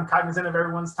 8:30. I'm cognizant of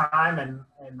everyone's time, and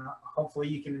hopefully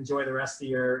you can enjoy the rest of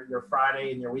your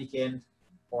Friday and your weekend,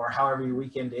 or however your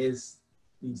weekend is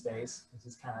these days, which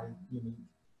is kind of unique.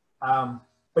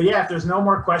 But yeah, if there's no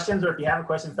more questions, or if you have a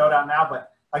question, throw it out now.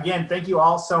 But again, thank you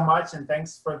all so much, and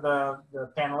thanks for the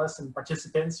panelists and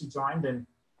participants who joined, and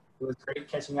it was great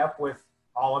catching up with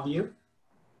all of you.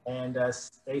 And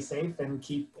stay safe and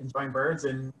keep enjoying birds,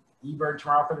 and eBird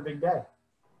tomorrow for the big day.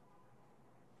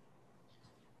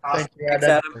 Awesome. Thank you,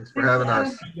 Adam. Thanks for having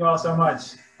us. Thank you all so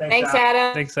much. Thanks,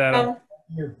 Adam. Thanks, Adam.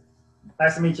 Thank you.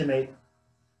 Nice to meet you, Nate.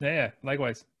 Yeah,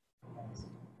 likewise.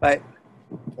 Bye.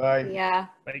 Bye. Yeah.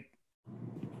 Bye.